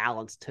level of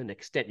balance to an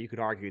extent. You could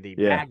argue the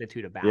Yeah.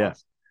 magnitude of Yeah.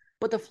 balance.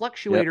 But the Yep.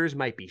 fluctuators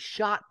might be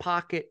shot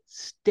pocket,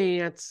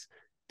 stance,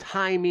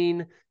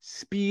 timing,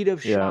 speed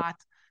of Yeah. shot,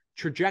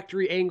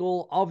 trajectory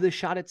angle of the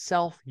shot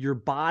itself, your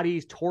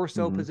body's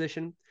torso Mm-hmm.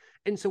 position.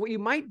 And so what you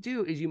might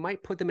do is you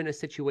might put them in a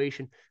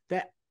situation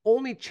that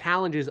only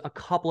challenges a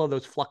couple of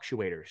those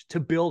fluctuators to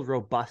build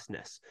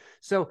robustness.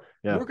 So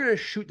Yeah. we're going to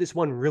shoot this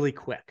one really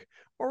quick,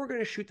 or we're going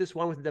to shoot this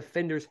one with the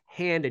defender's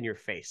hand in your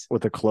face.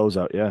 With a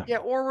closeout. Yeah. Yeah,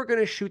 or we're going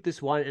to shoot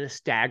this one in a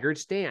staggered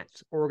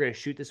stance, or we're going to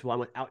shoot this one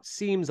without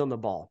seams on the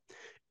ball.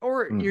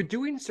 Or you're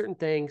doing certain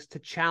things to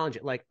challenge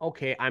it. Like,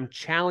 okay, I'm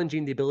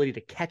challenging the ability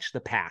to catch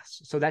the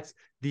pass. So that's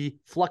the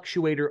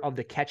fluctuator of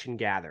the catch and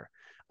gather.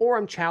 Or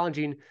I'm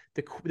challenging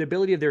the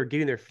ability of their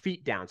getting their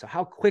feet down. So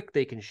how quick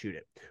they can shoot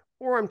it.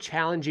 Or I'm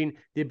challenging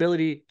the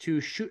ability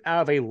to shoot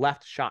out of a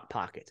left shot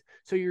pocket.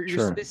 So you're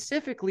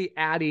specifically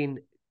adding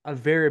a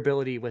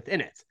variability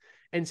within it.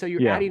 And so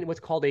you're adding what's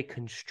called a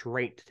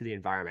constraint to the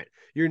environment.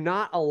 You're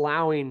not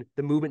allowing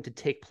the movement to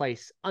take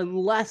place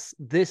unless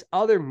this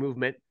other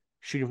movement,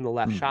 shooting from the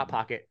left shot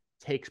pocket,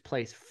 takes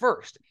place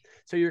first.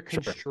 So you're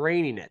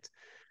constraining it.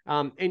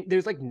 And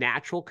there's like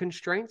natural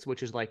constraints,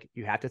 which is like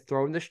you have to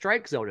throw in the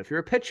strike zone if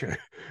you're a pitcher,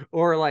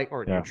 or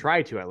you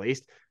try to at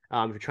least,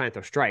 if you're trying to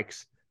throw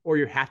strikes, or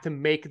you have to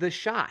make the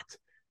shot.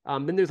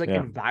 Then there's like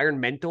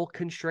environmental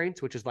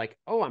constraints, which is like,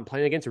 oh, I'm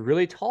playing against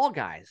really tall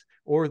guys,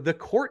 or the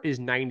court is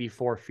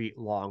 94 feet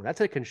long.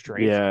 That's a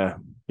constraint. Yeah.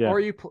 Or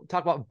you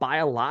talk about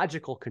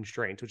biological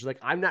constraints, which is like,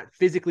 I'm not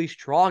physically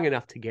strong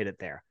enough to get it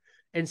there.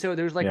 And so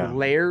there's like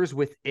layers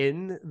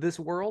within this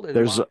world. And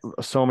there's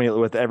so many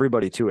with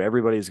everybody too.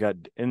 Everybody's got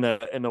in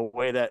the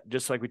way that,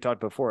 just like we talked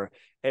before,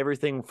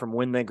 everything from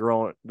when they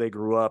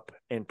grew up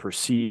and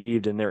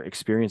perceived and their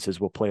experiences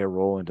will play a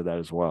role into that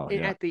as well.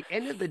 And at the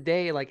end of the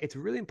day, like, it's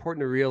really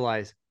important to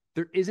realize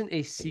there isn't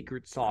a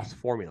secret sauce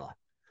formula.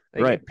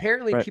 Like,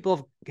 apparently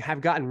people have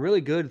gotten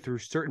really good through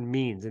certain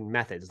means and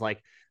methods.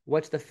 Like,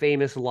 what's the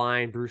famous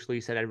line Bruce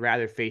Lee said? I'd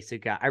rather face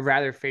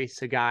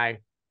a guy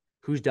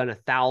who's done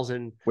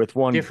 1,000 with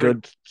one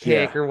different good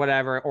kick or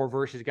whatever, or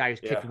versus a guy who's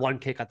kicked one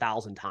kick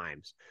 1,000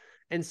 times.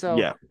 And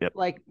so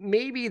like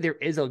maybe there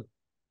is a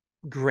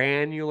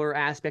granular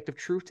aspect of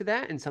truth to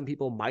that, and some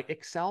people might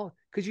excel,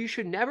 because you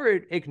should never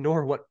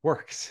ignore what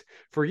works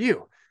for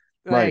you.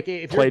 Like,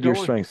 if played your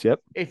strengths.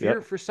 If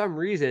you're, for some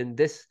reason,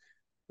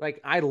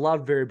 like, I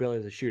love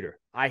variability as a shooter.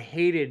 I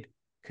hated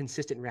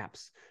consistent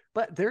reps.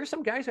 But there are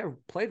some guys I've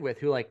played with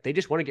who, like, they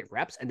just want to get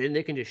reps and then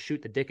they can just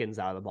shoot the dickens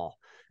out of the ball.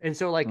 And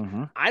so, like,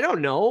 I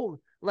don't know,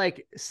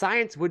 like,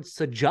 science would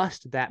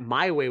suggest that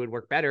my way would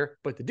work better,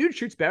 but the dude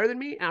shoots better than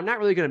me, and I'm not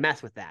really going to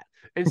mess with that.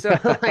 And so,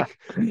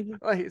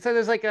 so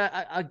there's like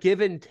a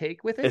give and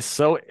take with it.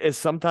 It's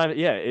sometimes,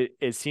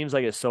 it seems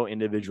like it's so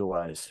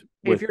individualized.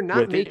 If you're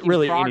not making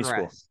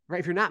progress, right?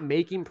 If you're not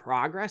making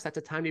progress, that's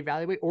a time to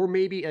evaluate. Or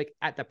maybe like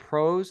at the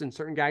pros, and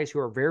certain guys who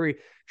are very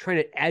trying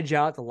to edge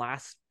out the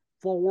last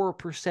 4%,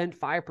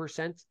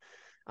 5%,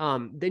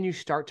 then you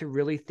start to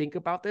really think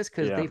about this,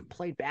 because they've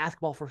played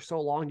basketball for so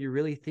long. You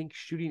really think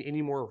shooting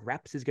any more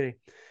reps is going to,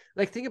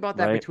 like, think about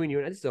that between you.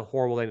 And this is a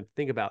horrible thing to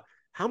think about.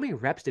 How many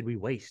reps did we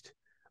waste?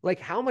 Like,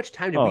 how much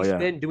time did we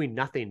spend doing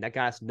nothing that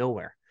got us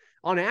nowhere?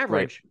 On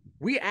average,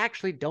 we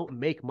actually don't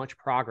make much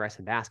progress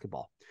in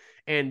basketball.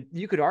 And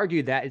you could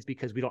argue that is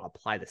because we don't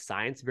apply the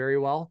science very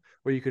well,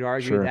 or you could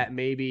argue that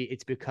maybe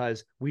it's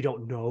because we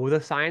don't know the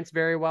science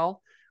very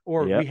well,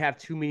 or we have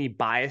too many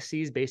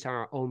biases based on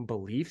our own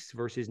beliefs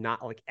versus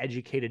not like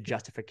educated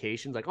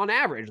justifications. Like, on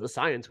average, the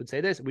science would say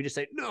this, and we just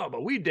say, no,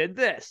 but we did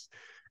this.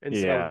 And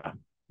so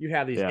you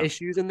have these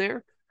issues in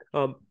there.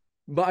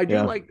 But I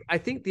do I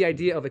think the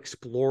idea of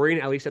exploring,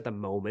 at least at the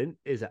moment,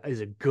 is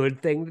a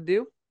good thing to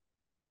do.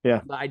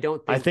 Yeah. But I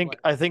don't I think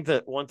think I think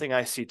that one thing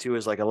I see too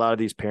is like a lot of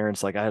these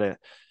parents, like I had a,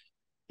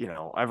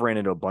 I've ran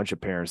into a bunch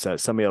of parents that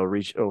somebody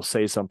will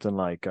say something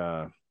like,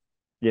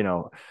 you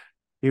know,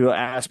 he will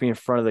ask me in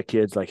front of the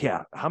kids, like,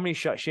 yeah, how many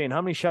shots, Shane,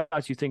 how many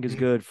shots you think is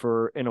good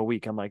for in a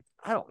week? I'm like,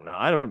 I don't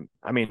know.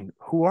 I mean,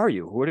 who are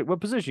you? What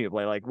position you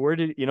play? Like, where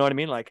did, you know what I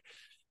mean? Like,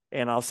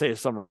 and I'll say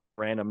some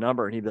random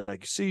number and he'd be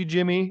like, see,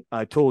 Jimmy,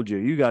 I told you,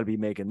 you got to be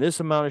making this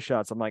amount of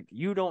shots. I'm like,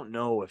 you don't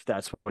know if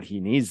that's what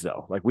he needs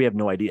though. Like, we have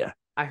no idea.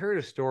 I heard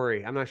a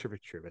story. I'm not sure if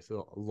it's true, but it's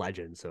a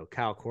legend. So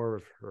Kyle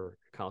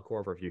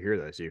Korver, if you hear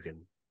this, you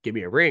can give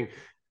me a ring.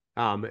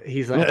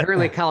 He's like,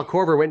 apparently Kyle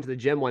Korver went to the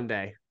gym one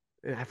day,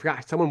 and I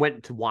forgot someone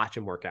went to watch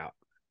him work out,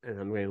 and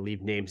I'm going to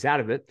leave names out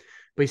of it.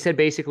 But he said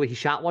basically he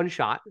shot one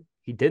shot,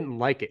 he didn't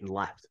like it and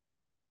left.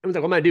 I was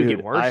like, what am I do? Dude,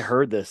 Get worse? I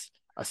heard this.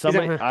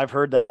 Like, I've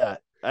heard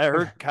that. I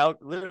heard Kyle.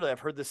 Literally, I've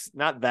heard this.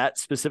 Not that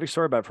specific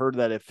story, but I've heard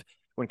that if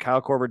when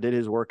Kyle Korver did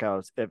his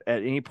workouts, if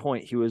at any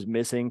point he was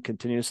missing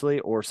continuously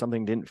or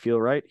something didn't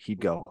feel right, he'd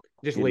go.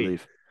 just He'd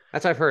leave.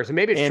 That's what I've heard. So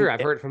maybe it's And true.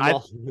 I've heard it from I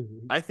all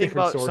I think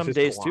different about some sources.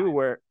 days too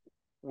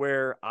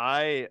where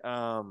I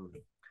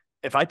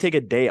if I take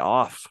a day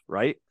off,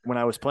 right? When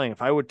I was playing,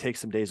 if I would take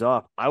some days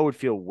off, I would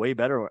feel way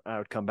better when I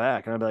would come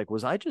back. And I'd be like,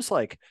 was I just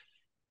like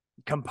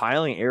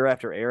compiling error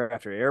after error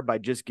after error by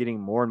just getting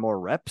more and more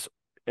reps?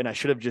 And I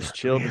should have just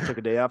chilled and took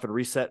a day off and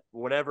reset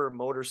whatever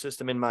motor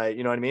system in my,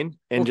 you know what I mean?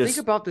 And Well, just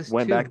think about this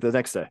went too. back the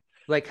next day.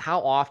 Like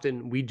how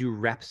often we do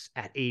reps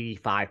at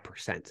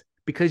 85%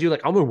 because you're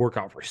like, I'm going to work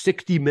out for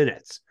 60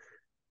 minutes.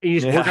 And you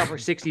just work out for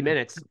 60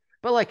 minutes.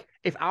 But like,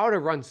 if I were to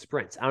run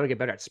sprints, I want to get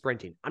better at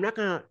sprinting. I'm not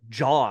going to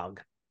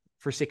jog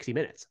for 60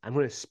 minutes. I'm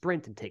going to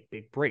sprint and take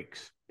big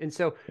breaks. And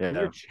so when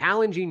you're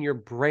challenging your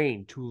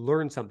brain to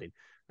learn something,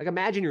 like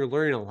imagine you're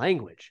learning a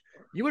language.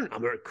 You wouldn't,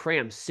 I'm going to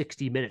cram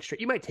 60 minutes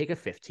straight. You might take a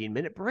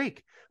 15-minute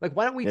break. Like,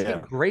 why don't we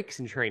take breaks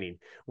in training?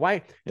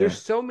 Why?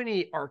 There's so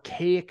many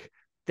archaic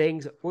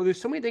things. Well, there's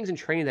so many things in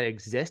training that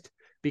exist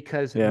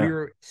because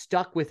we're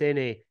stuck within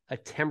a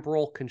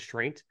temporal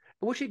constraint,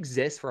 which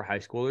exists for high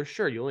schoolers.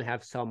 Sure, you only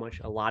have so much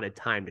allotted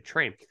time to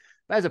train.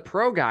 But as a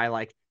pro guy,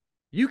 like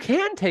you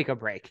can take a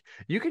break.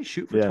 You can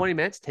shoot for 20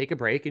 minutes, take a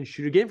break, and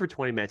shoot again for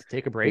 20 minutes,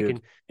 take a break,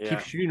 and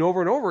keep shooting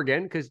over and over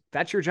again because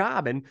that's your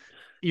job. And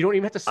you don't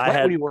even have to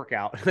sweat when you work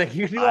out. Like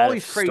you do all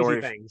these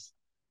crazy things.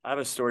 I have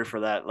a story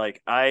for that.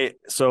 Like God,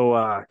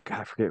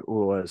 I forget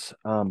who it was.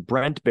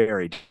 Brent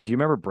Berry. Do you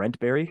remember Brent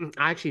Berry?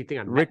 I actually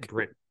think I met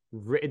Brent.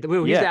 He's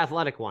the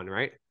athletic one,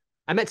 right?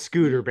 I met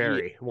Scooter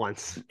Berry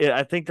once. Yeah,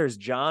 I think there's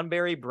John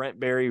Berry, Brent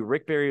Berry,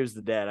 Rick Berry was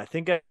the dad. I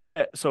think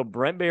so.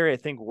 Brent Berry, I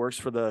think, works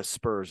for the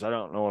Spurs. I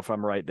don't know if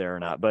I'm right there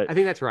or not, but I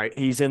think that's right.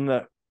 He's in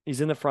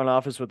the front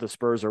office with the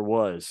Spurs, or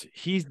was.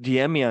 He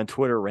DM'd me on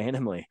Twitter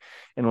randomly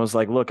and was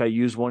like, look, I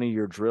used one of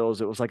your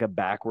drills. It was like a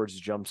backwards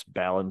jumps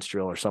balance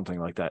drill or something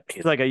like that.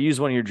 He's like, I used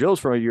one of your drills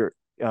for your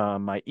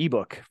my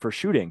ebook for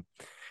shooting.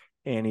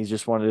 And he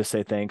just wanted to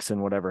say thanks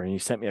and whatever. And he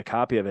sent me a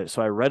copy of it.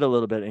 So I read a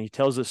little bit, and he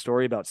tells a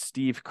story about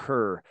Steve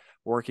Kerr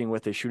working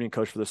with a shooting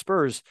coach for the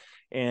Spurs.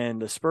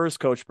 And the Spurs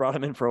coach brought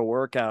him in for a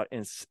workout,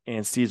 and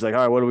Steve's like,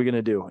 all right, what are we going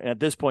to do? And at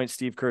this point,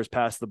 Steve Kerr's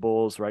past the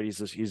Bulls, right?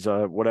 He's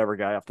a whatever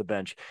guy off the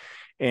bench.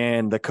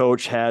 And the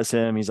coach has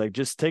him. He's like,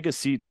 just take a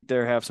seat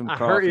there, have some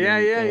coffee.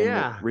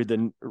 Read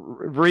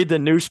the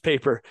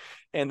newspaper.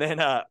 And then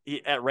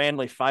at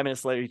randomly 5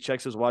 minutes later, he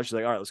checks his watch. He's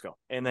like, all right, let's go.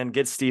 And then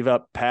gets Steve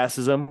up,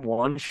 passes him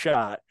one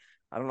shot.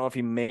 I don't know if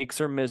he makes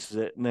or misses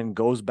it, and then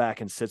goes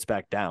back and sits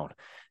back down. And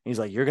he's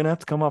like, you're going to have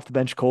to come off the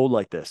bench cold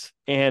like this.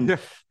 And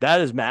that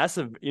is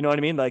massive. You know what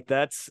I mean? Like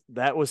that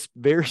was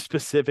very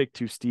specific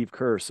to Steve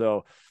Kerr.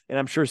 So, and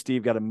I'm sure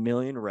Steve got a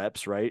million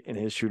reps, right, in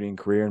his shooting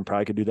career and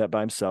probably could do that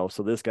by himself.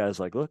 So this guy's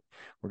like, look,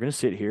 we're going to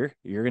sit here.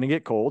 You're going to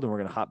get cold and we're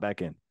going to hop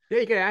back in. Yeah.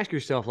 You got to ask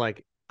yourself,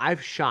 like,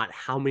 I've shot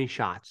how many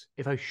shots?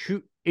 If I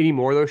shoot any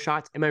more of those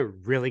shots, am I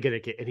really going to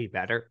get any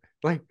better?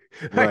 Like,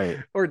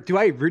 or do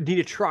I need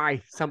to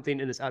try something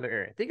in this other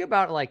area? Think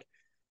about like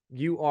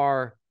you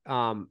are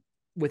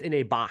within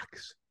a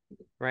box,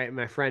 right?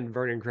 My friend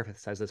Vernon Griffith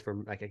says this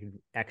from like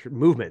extra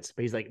movements,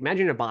 but he's like,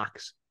 imagine a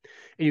box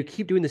and you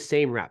keep doing the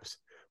same reps.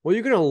 Well,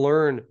 you're going to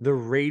learn the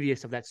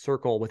radius of that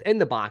circle within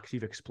the box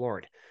you've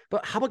explored.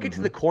 But how about get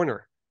to the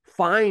corner,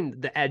 find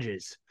the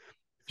edges,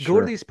 go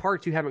to these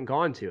parts you haven't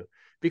gone to,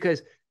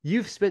 because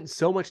you've spent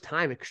so much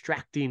time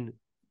extracting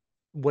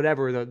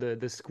whatever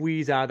the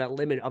squeeze out of that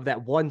limit of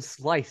that one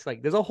slice.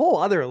 Like there's a whole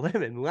other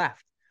limit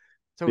left.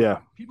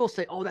 So people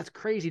say, oh, that's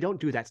crazy, don't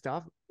do that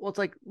stuff. Well, it's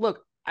like,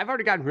 look, I've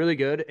already gotten really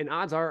good, and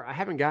odds are I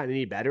haven't gotten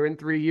any better in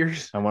 3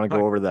 years. I want to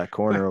go over that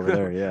corner over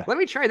there. Yeah. Let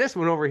me try this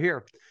one over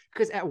here,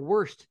 because at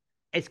worst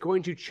it's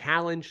going to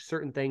challenge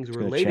certain things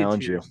related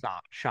to your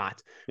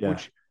shot,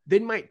 which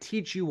then might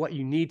teach you what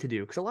you need to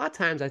do. Because a lot of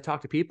times I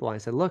talk to people and I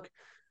said, look,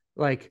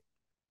 like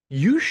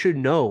you should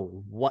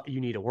know what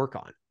you need to work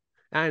on.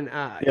 And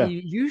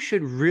you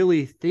should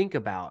really think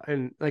about,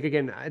 and like,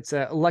 again, it's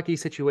a lucky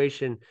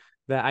situation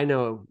that I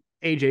know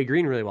AJ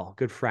Green really well,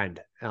 good friend.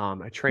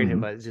 I train him,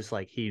 but it's just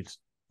like, he's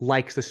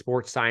likes the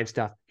sports science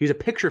stuff. He's a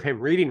picture of him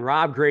reading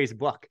Rob Gray's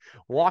book,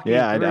 walking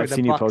Yeah, through I've the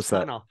seen you Bucks post that.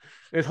 tunnel.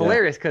 It's Yeah.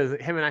 hilarious because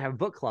him and I have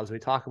book clubs. And we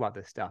talk about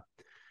this stuff.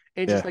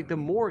 And it's just Yeah. like the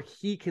more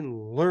he can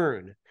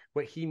learn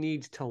what he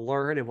needs to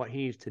learn and what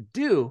he needs to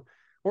do,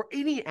 or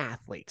any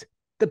athlete,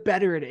 the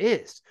better it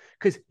is.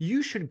 Because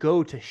you should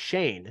go to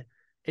Shane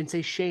and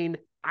say, Shane,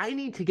 I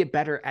need to get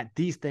better at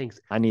these things.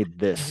 I need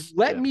this.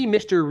 Let me,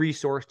 Mr.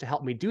 Resource, to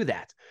help me do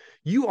that.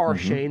 You are,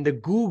 Shane, the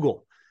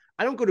Google.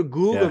 I don't go to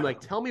Google and like,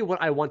 tell me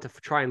what I want to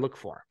try and look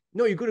for.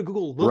 No, you go to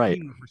Google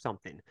looking for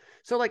something.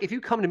 So like, if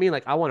you come to me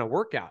like, I want to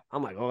work out,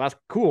 I'm like, oh, that's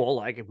cool.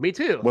 Like, me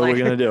too. What like, are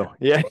we gonna do?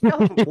 Yeah.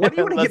 What do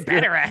you want to get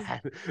better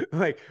at?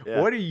 Like,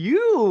 what do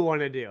you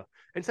want to do?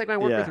 And it's like when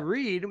I work with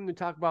Reed and we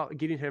talk about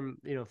getting him,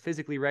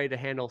 physically ready to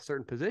handle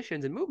certain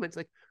positions and movements.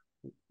 Like,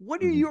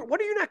 what are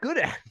you not good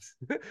at?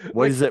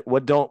 What is it?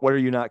 What are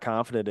you not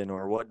confident in,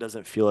 or what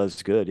doesn't feel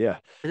as good? Yeah.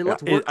 And then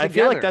let's work I together.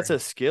 feel like that's a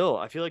skill.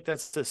 I feel like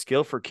that's a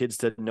skill for kids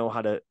to know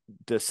how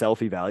to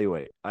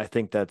self-evaluate. I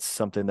think that's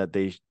something that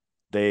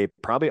they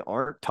probably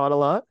aren't taught a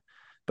lot,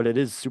 but it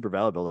is super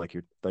valuable, like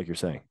you're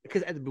saying.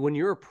 Because when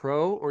you're a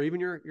pro or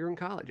even you're in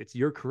college, it's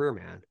your career,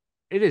 man.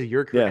 It is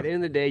your career. At the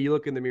end of the day, you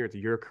look in the mirror, it's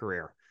your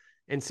career.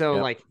 And so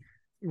like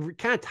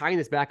kind of tying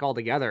this back all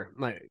together,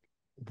 like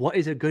what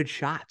is a good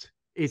shot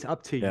is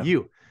up to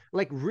you.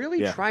 Like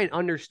really try and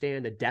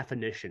understand the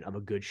definition of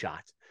a good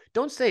shot.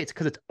 Don't say it's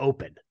because it's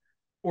open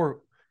or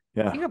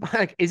think about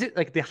like, is it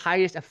like the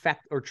highest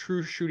effect or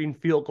true shooting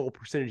field goal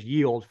percentage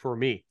yield for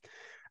me?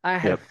 I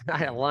had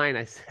a line.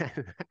 I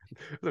said,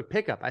 the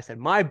pickup. I said,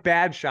 my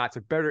bad shots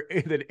are better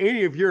than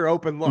any of your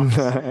open looks.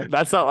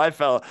 That's how I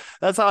felt.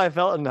 That's how I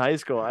felt in high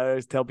school. I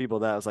always tell people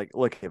that. I was like,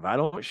 look, if I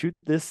don't shoot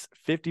this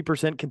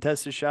 50%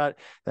 contested shot,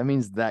 that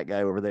means that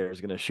guy over there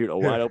is going to shoot a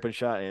wide open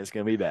shot and it's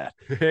going to be bad.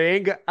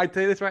 I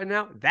tell you this right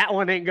now, that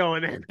one ain't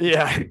going in.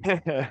 Yeah.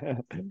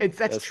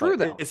 That's true,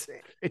 though. It's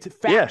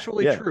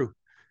factually true.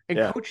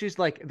 And coaches,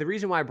 like the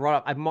reason why I brought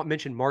up, I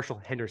mentioned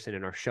Marshall Henderson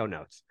in our show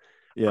notes.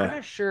 I'm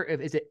not sure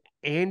is it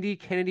Andy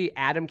Kennedy,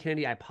 Adam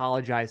Kennedy. I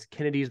apologize.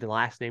 Kennedy's the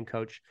last name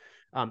coach.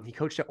 He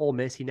coached at Ole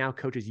Miss. He now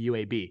coaches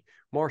UAB.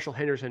 Marshall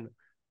Henderson,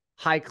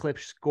 high clip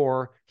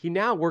scorer. He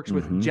now works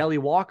with Jelly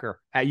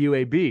Walker at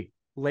UAB,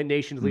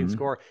 nation's leading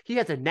scorer. He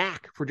has a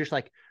knack for just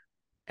like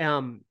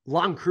Lon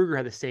Kruger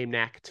had the same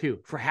knack too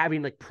for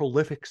having like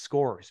prolific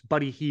scorers.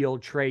 Buddy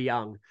Hield, Trey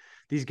Young,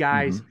 these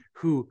guys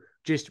who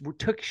just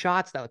took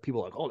shots that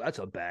people were like, oh, that's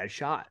a bad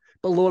shot.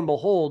 But lo and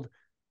behold,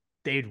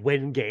 they'd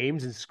win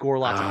games and score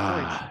lots of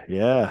points.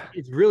 Yeah.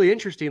 It's really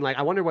interesting. Like,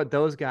 I wonder what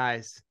those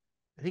guys,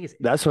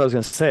 that's what I was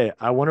going to say.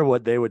 I wonder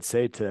what they would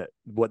say to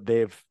what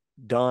they've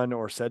done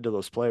or said to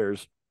those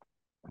players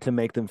to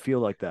make them feel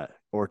like that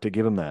or to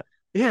give them that.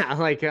 Yeah.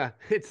 Like,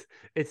 it's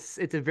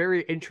a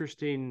very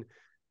interesting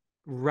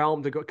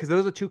realm to go. Cause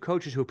those are two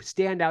coaches who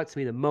stand out to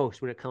me the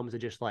most when it comes to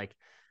just like,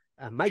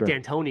 Mike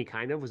D'Antoni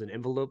kind of was an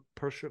envelope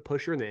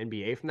pusher in the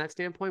NBA from that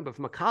standpoint, but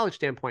from a college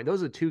standpoint,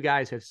 those are the two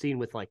guys who have seen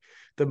with like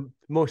the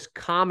most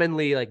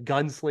commonly like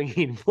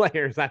gunslinging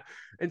players.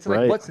 And so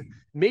like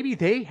maybe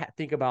they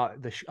think about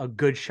a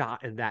good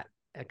shot in that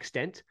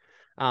extent.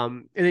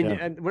 And then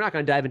and we're not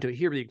going to dive into it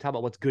here, but you can talk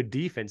about what's good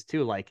defense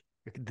too. Like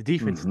the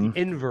defense is the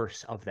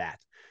inverse of that.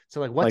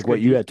 So like what's like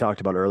what you had talked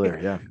about earlier.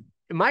 Yeah.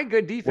 My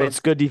good defense. What's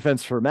good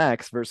defense for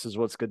Max versus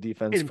what's good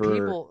defense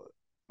for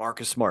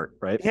Marcus Smart,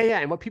 right? Yeah.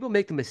 And what people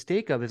make the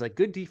mistake of is like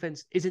good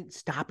defense isn't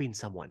stopping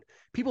someone.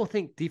 People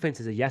think defense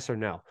is a yes or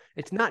no.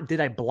 It's not,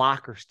 did I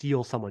block or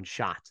steal someone's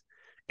shot?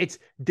 It's,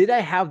 did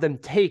I have them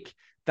take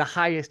the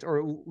highest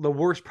or the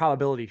worst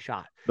probability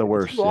shot? The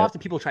worst. Too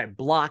often people try and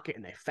block it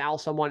and they foul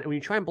someone. And when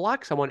you try and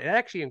block someone, it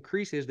actually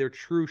increases their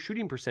true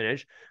shooting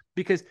percentage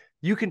because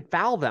you can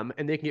foul them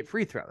and they can get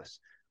free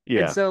throws.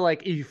 Yeah. And so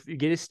like if you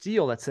get a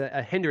steal, that's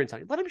a hindrance on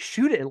you. Let them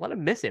shoot it and let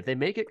them miss it. If they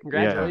make it,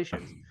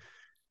 congratulations. Yeah.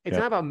 It's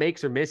not about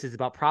makes or misses, it's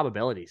about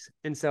probabilities.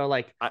 And so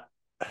like,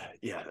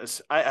 okay.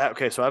 So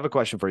I have a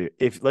question for you.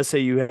 If let's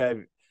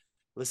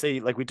say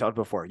like we talked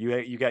before,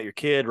 you got your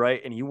kid, right?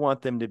 And you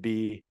want them to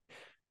be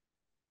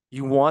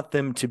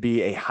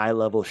a high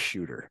level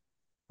shooter,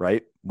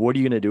 right? What are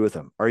you going to do with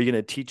them? Are you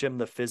going to teach them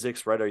the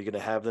physics, right? Are you going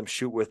to have them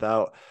shoot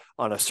without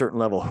on a certain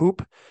level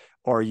hoop?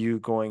 Or are you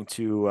going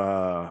to,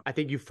 I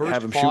think you first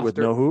have them shoot with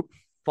no hoop,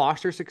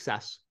 foster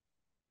success.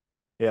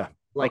 Yeah.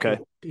 Like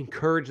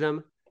encourage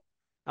them.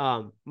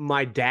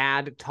 My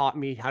dad taught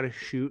me how to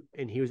shoot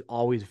and he was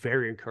always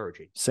very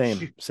encouraging.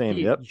 Same.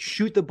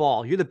 Shoot the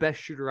ball. You're the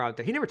best shooter out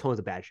there. He never told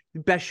us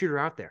the best shooter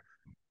out there.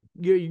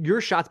 Your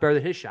shot's better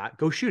than his shot.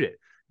 Go shoot it.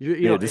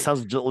 You know, this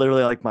sounds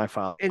literally like my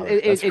father. And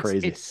it's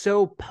crazy. It's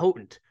so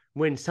potent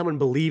when someone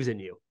believes in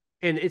you.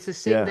 And it's the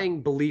same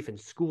thing, belief in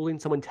schooling.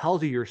 Someone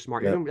tells you you're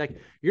smart. You're like,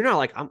 you're not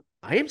like,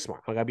 I am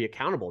smart. I gotta be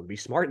accountable and be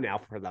smart now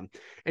for them.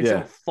 And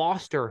so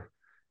foster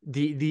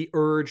the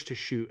urge to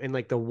shoot and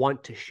like the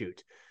want to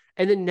shoot.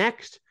 And then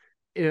next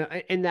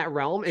in that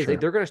realm is like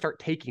they're going to start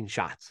taking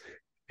shots.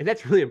 And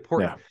that's really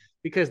important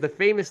because the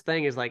famous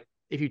thing is like,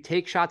 if you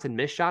take shots and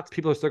miss shots,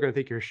 people are still going to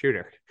think you're a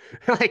shooter.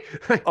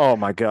 Oh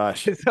my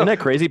gosh. so, Isn't that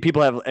crazy?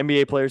 People have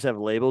NBA players have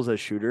labels as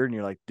shooter, and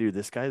you're like, dude,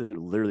 this guy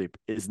literally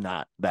is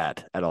not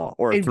that at all.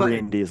 Or and,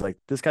 3-and-D is like,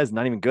 this guy's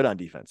not even good on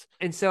defense.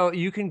 And so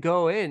you can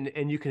go in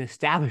and you can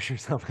establish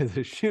yourself as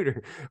a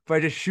shooter by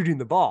just shooting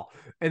the ball.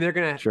 And they're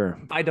going to, Sure.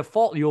 by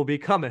default, you'll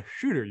become a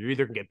shooter. You're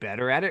either going to get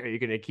better at it or you're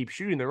going to keep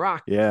shooting the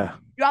rock. Yeah.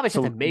 You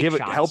obviously have to make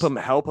shots.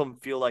 Help them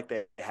feel like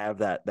they have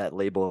that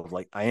label of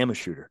like, I am a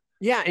shooter.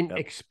 Yeah. And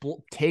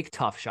take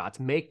tough shots,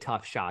 make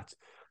tough shots.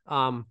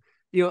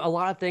 You know, a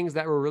lot of things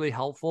that were really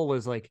helpful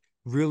was like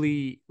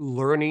really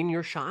learning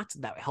your shots.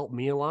 That helped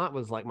me a lot.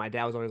 Was like, my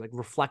dad was always like,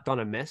 reflect on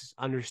a miss,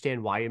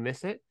 understand why you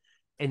miss it.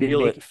 And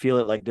feel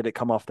it like, did it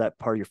come off that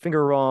part of your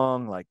finger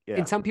wrong? Like, yeah.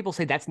 And some people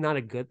say that's not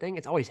a good thing.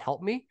 It's always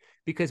helped me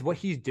because what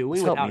he's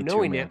doing without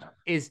knowing it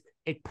is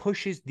it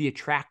pushes the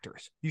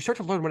attractors. You start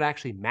to learn what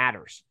actually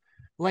matters.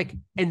 Like,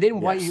 and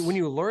then when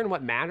you learn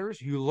what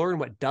matters, you learn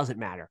what doesn't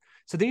matter.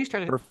 So then you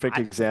start. Perfect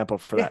example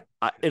for that.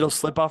 It'll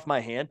slip off my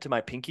hand to my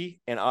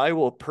pinky, and I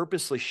will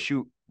purposely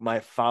shoot my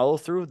follow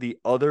through the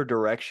other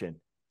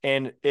direction.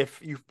 And if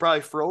you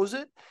probably froze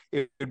it,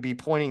 it would be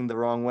pointing the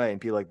wrong way, and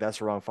be like, "That's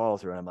the wrong follow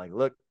through." And I'm like,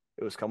 "Look,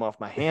 it was come off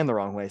my hand the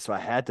wrong way, so I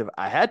had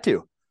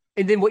to."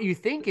 And then what you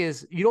think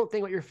is you don't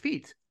think about your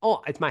feet.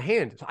 Oh, it's my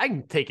hand, so I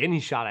can take any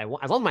shot I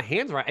want as long as my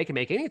hand's right. I can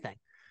make anything.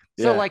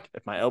 So like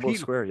if my elbow's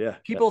square,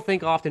 people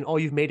think often, oh,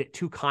 you've made it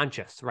too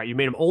conscious, right? You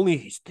made him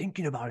he's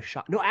thinking about a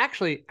shot. No,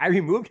 actually, I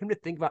removed him to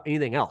think about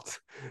anything else.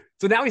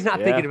 So now he's not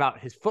thinking about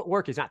his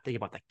footwork. He's not thinking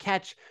about the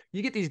catch.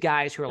 You get these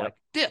guys who are like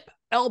dip,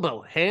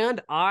 elbow,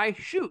 hand, eye,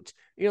 shoot.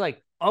 You're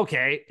like,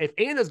 okay, if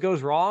any of this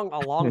goes wrong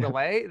along the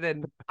way,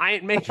 then I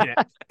ain't making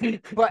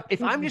it. But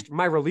if I'm just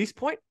my release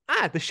point,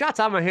 the shot's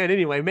on my hand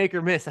anyway, make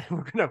or miss.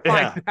 We're gonna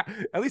find out.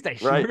 At least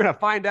we're gonna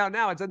find out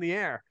now. It's in the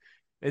air.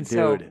 And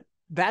so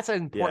that's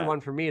an important one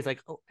for me. Is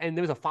like, and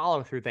there was a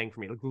follow-through thing for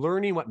me, like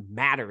learning what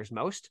matters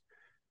most.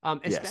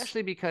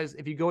 Especially because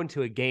if you go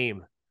into a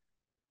game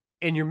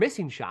and you're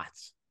missing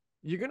shots,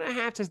 you're gonna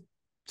have to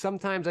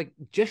sometimes like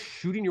just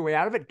shooting your way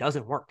out of it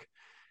doesn't work.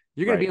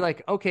 You're gonna be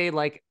like, okay,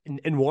 like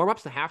in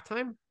warm-ups to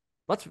halftime,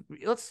 let's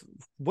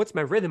what's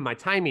my rhythm, my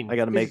timing? I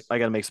gotta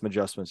make some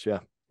adjustments.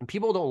 Yeah. And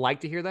people don't like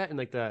to hear that in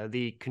like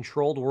the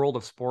controlled world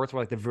of sports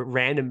where like the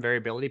random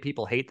variability,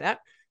 people hate that.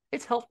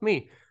 It's helped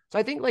me. So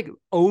I think like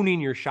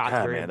owning your shots.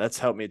 Man, that's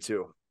helped me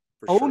too.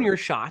 Own your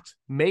shot,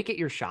 make it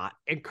your shot,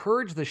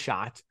 encourage the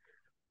shot,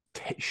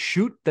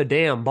 shoot the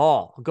damn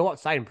ball, go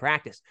outside and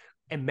practice,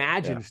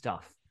 imagine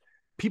stuff.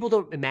 People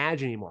don't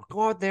imagine anymore.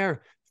 Go out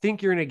there,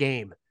 think you're in a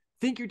game,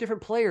 think you're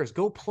different players,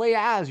 go play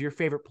as your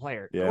favorite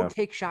player, go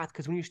take shots.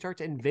 Because when you start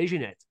to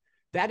envision it,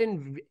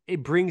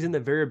 it brings in the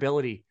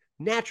variability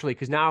naturally.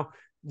 Because now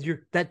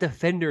that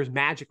defender is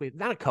magically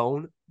not a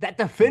cone. That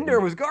defender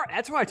was guard.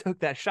 That's why I took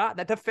that shot.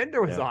 That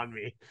defender was on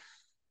me.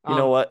 You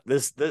know what?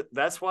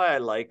 That's why I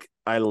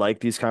like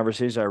these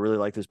conversations. I really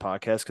like this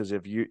podcast because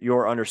of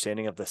your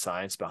understanding of the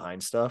science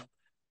behind stuff,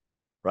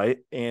 right?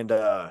 And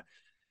the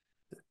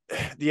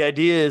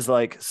idea is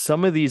like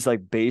some of these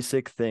like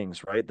basic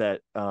things, right?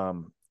 That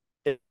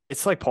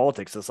it's like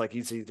politics. It's like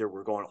either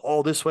we're going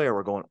all this way or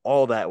we're going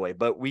all that way,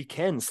 but we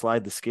can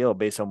slide the scale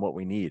based on what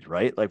we need,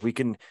 right? Like we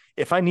can,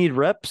 if I need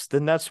reps,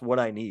 then that's what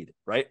I need,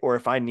 right? Or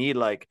if I need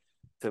like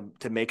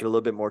to make it a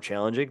little bit more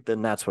challenging,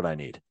 then that's what I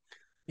need.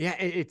 Yeah,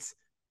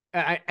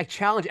 I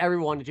challenge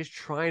everyone to just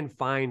try and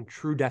find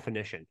true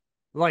definition.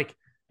 Like,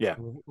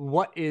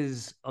 what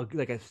is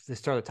to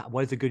start at the top?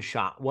 What is a good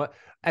shot? What,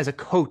 as a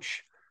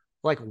coach,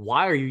 like,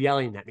 why are you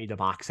yelling at me to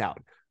box out?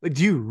 Like,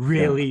 do you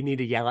really need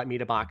to yell at me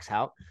to box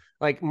out?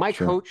 Like, my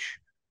coach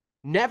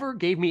never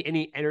gave me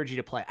any energy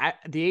to play. At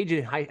the age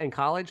in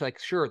college, like,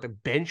 sure, the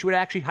bench would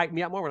actually hype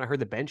me up more when I heard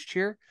the bench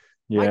cheer.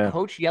 My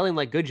coach yelling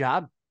like "good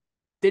job"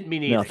 didn't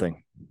mean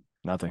anything.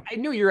 Nothing. I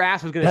knew your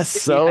ass was going to. That's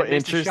so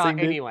interesting.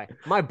 Anyway,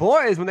 my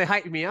boys, when they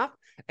hype me up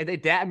and they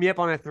dab me up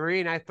on a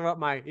three, and I throw up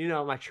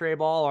my tray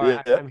ball,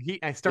 or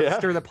I start to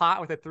stir the pot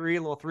with a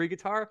little three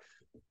guitar.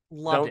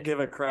 Don't give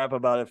a crap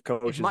about if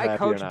coach is happy or not. If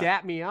my coach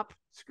dap me up,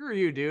 screw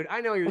you, dude. I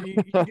know you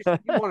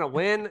want to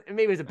win, and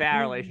maybe it's a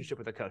bad relationship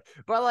with the coach,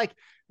 but like,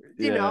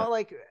 you know,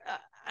 like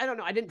I don't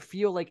know. I didn't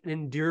feel like an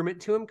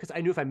endearment to him because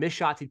I knew if I missed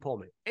shots, he'd pull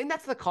me, and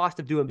that's the cost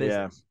of doing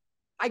business.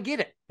 I get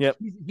it. Yep.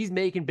 He's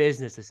making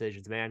business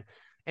decisions, man,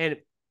 and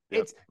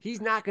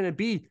he's not going to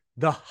be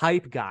the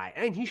hype guy,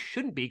 and he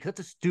shouldn't be, because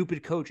that's a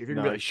stupid coach. If you're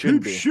going to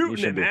be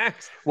shooting it,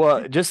 Max.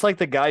 Well, just like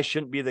the guy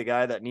shouldn't be the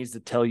guy that needs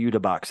to tell you to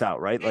box out,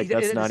 right? Like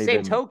that's not even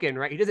same token,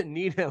 right? He doesn't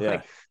need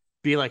to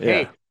be like,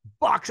 hey,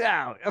 box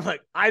out. I'm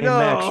like, I know.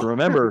 Hey, Max,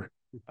 remember,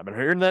 I've been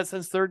hearing that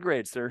since third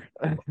grade, sir.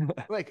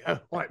 Like,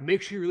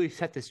 make sure you really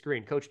set the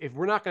screen, coach. If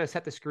we're not going to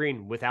set the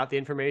screen without the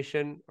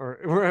information, or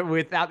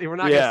we're not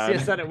going to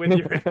set it with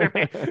you.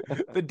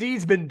 The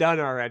deed's been done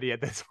already at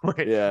this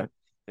point. Yeah.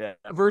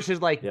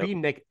 Versus like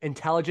being like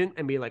intelligent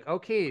and being like,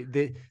 okay,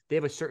 they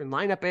have a certain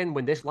lineup in.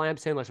 When this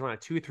lineup's in, let's run a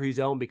 2-3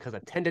 zone because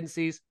of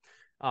tendencies.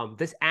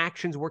 This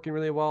action's working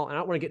really well. And I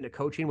don't want to get into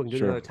coaching. We can do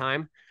it another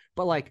time.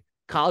 But like,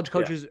 College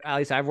coaches, at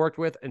least I've worked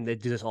with, and they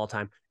do this all the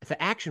time. If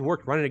the action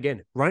worked, run it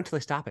again. Run it till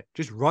they stop it.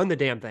 Just run the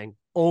damn thing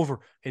over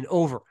and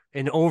over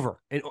and over.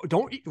 And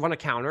don't run a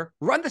counter.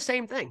 Run the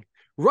same thing.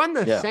 Run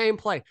the same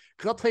play.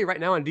 Because I'll tell you right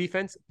now on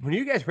defense, when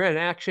you guys ran an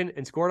action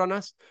and scored on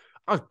us,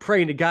 I was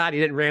praying to God he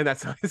didn't ran that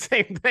same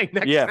thing next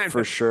time. Yeah,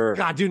 for sure.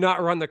 God, do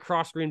not run the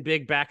cross screen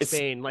big back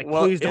Spain.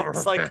 Please don't.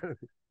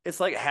 It's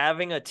like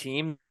having a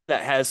team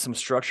that has some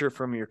structure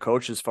from your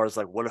coach as far as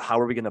like how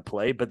are we going to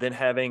play, but then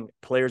having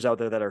players out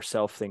there that are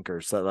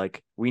self-thinkers that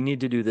like we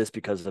need to do this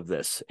because of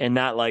this, and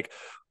not like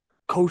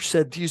coach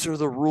said these are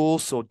the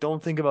rules, so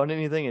don't think about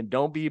anything and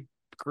don't be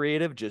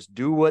creative, just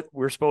do what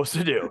we're supposed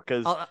to do,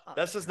 because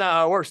that's just not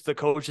how it works. The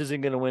coach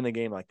isn't going to win a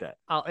game like that.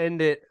 I'll end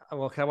it.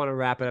 Well, cause I want to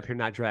wrap it up here,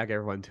 not drag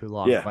everyone too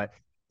long. But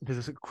this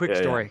is a quick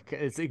story.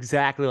 It's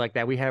exactly like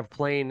that. We have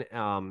playing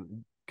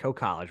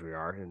co-college. We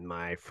are in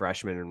my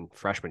freshman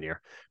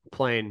year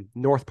playing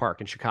North Park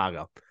in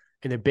Chicago,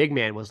 and the big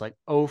man was like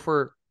 0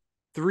 for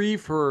 3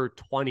 for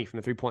 20 from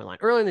the 3-point line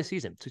early in the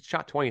season. So he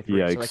shot 23.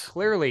 Yikes. So like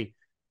clearly.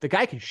 The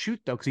guy can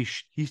shoot though,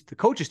 because he's the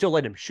coach is still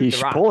letting him shoot. He's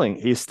the rock. pulling.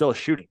 He's still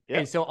shooting. Yeah.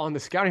 And so on the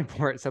scouting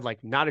report, it said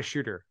like not a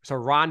shooter. So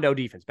Rondo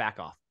defense, back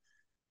off.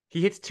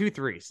 He hits 2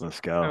 threes. Let's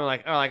go. And we're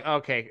like,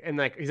 okay, and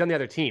like he's on the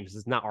other team. This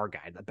is not our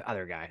guy, the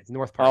other guy. It's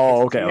North Park.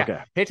 Oh,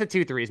 okay. Hits a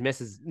 2 threes,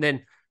 misses, and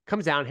then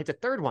comes down, hits a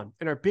third one,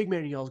 and our big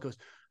man yells, goes,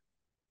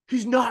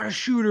 "He's not a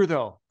shooter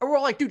though." And we're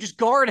like, dude, just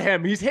guard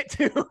him. He's hit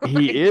 2.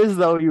 He is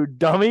though, you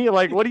dummy.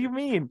 Like, what do you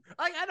mean?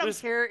 Like, I don't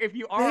care if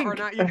you are or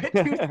not. You hit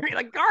 2 3.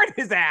 Like, guard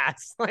his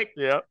ass. Like,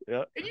 yeah.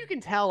 And you can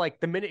tell, like,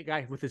 the minute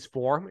guy with his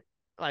form,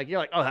 like, you're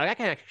like, oh, that guy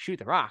can actually shoot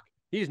the rock.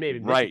 He just maybe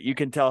right. You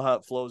can tell how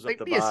it flows up the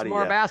body. Be a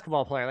smart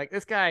basketball player. Like,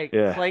 this guy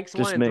flanks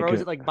one and throws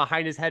it like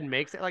behind his head and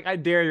makes it. Like, I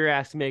dare your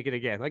ass to make it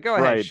again. Like, go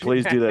ahead. Right.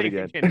 Please do that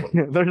again.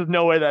 There's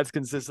no way that's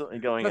consistently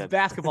going That's in.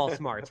 basketball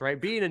smarts,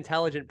 right? Be an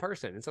intelligent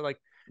person. And so, like,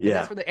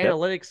 that's where the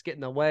analytics get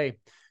in the way,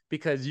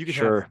 because you can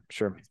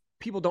sure.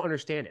 People don't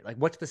understand it. Like,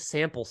 what's the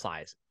sample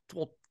size?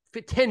 Well,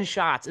 10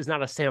 shots is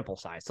not a sample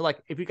size. So, like,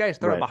 if you guys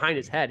throw it behind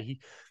his head,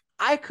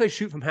 I could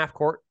shoot from half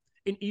court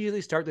and easily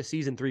start the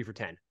season 3 for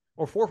 10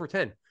 or 4 for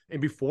 10 and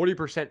be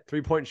 40%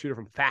 3-point shooter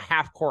from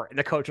half court. And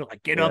the coach was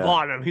like, get up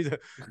on him. He's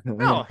like,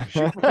 no,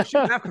 shoot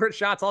half court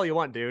shots all you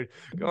want, dude.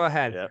 Go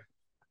ahead.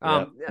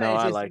 No,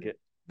 I like it.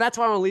 That's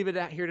why I want to leave it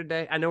at here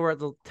today. I know we're at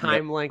the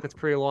time length that's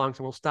pretty long,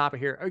 so we'll stop it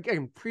here.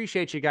 Again,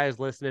 appreciate you guys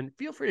listening.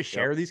 Feel free to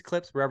share these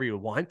clips wherever you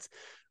want.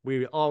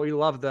 We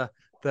love the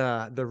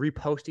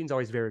reposting is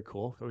always very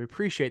cool. So we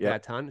appreciate that a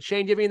ton.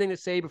 Shane, do you have anything to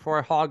say before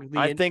I hog the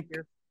end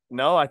here?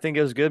 No, I think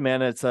it was good,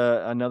 man. It's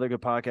another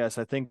good podcast.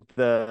 I think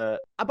by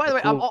the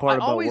way, I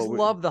always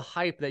love the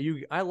hype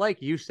that I like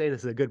you saying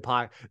this is a good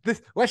podcast.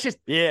 Let's just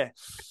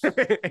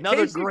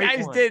another great you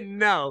guys one. Didn't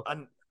know.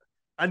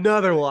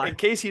 Another one. In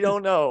case you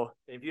don't know,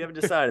 if you haven't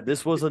decided,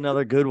 this was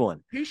another good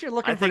one. You should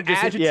look for an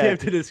adjective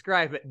to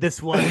describe it. This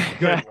was a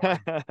good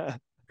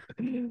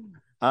one.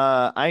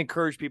 I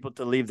encourage people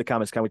to leave the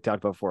comments, kind of we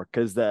talked about before,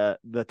 because the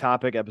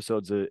topic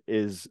episodes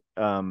is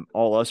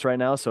all us right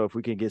now. So if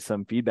we can get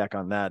some feedback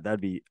on that, that'd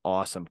be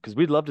awesome, because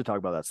we'd love to talk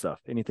about that stuff.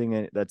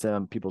 Anything that's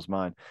on people's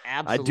mind.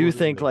 Absolutely. I do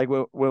think like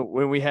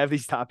when we have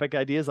these topic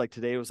ideas, like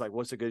today was like,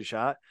 what's a good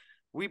shot?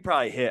 We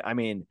probably hit. I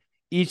mean,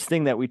 each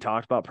thing that we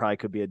talked about probably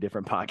could be a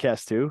different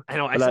podcast too. I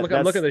know. I'm looking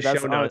at the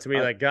show notes.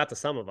 We got to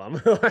some of them.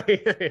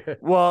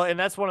 Well, and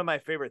that's one of my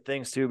favorite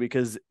things too,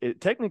 because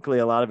technically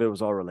a lot of it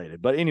was all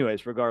related. But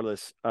anyways,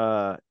 regardless,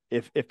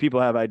 if people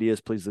have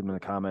ideas, please leave them in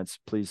the comments.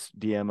 Please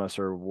DM us,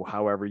 or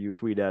however you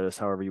tweet at us,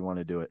 however you want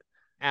to do it.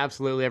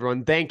 Absolutely,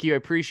 everyone. Thank you. I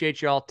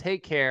appreciate you all.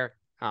 Take care.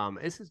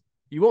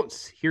 You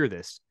won't hear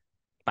this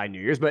by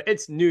New Year's, but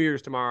it's New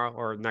Year's tomorrow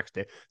or next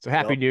day. So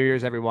happy New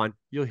Year's, everyone.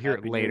 You'll hear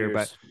it later,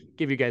 but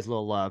give you guys a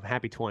little love.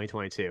 Happy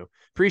 2022.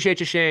 Appreciate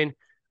you, Shane.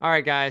 All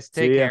right, guys.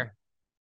 Take care.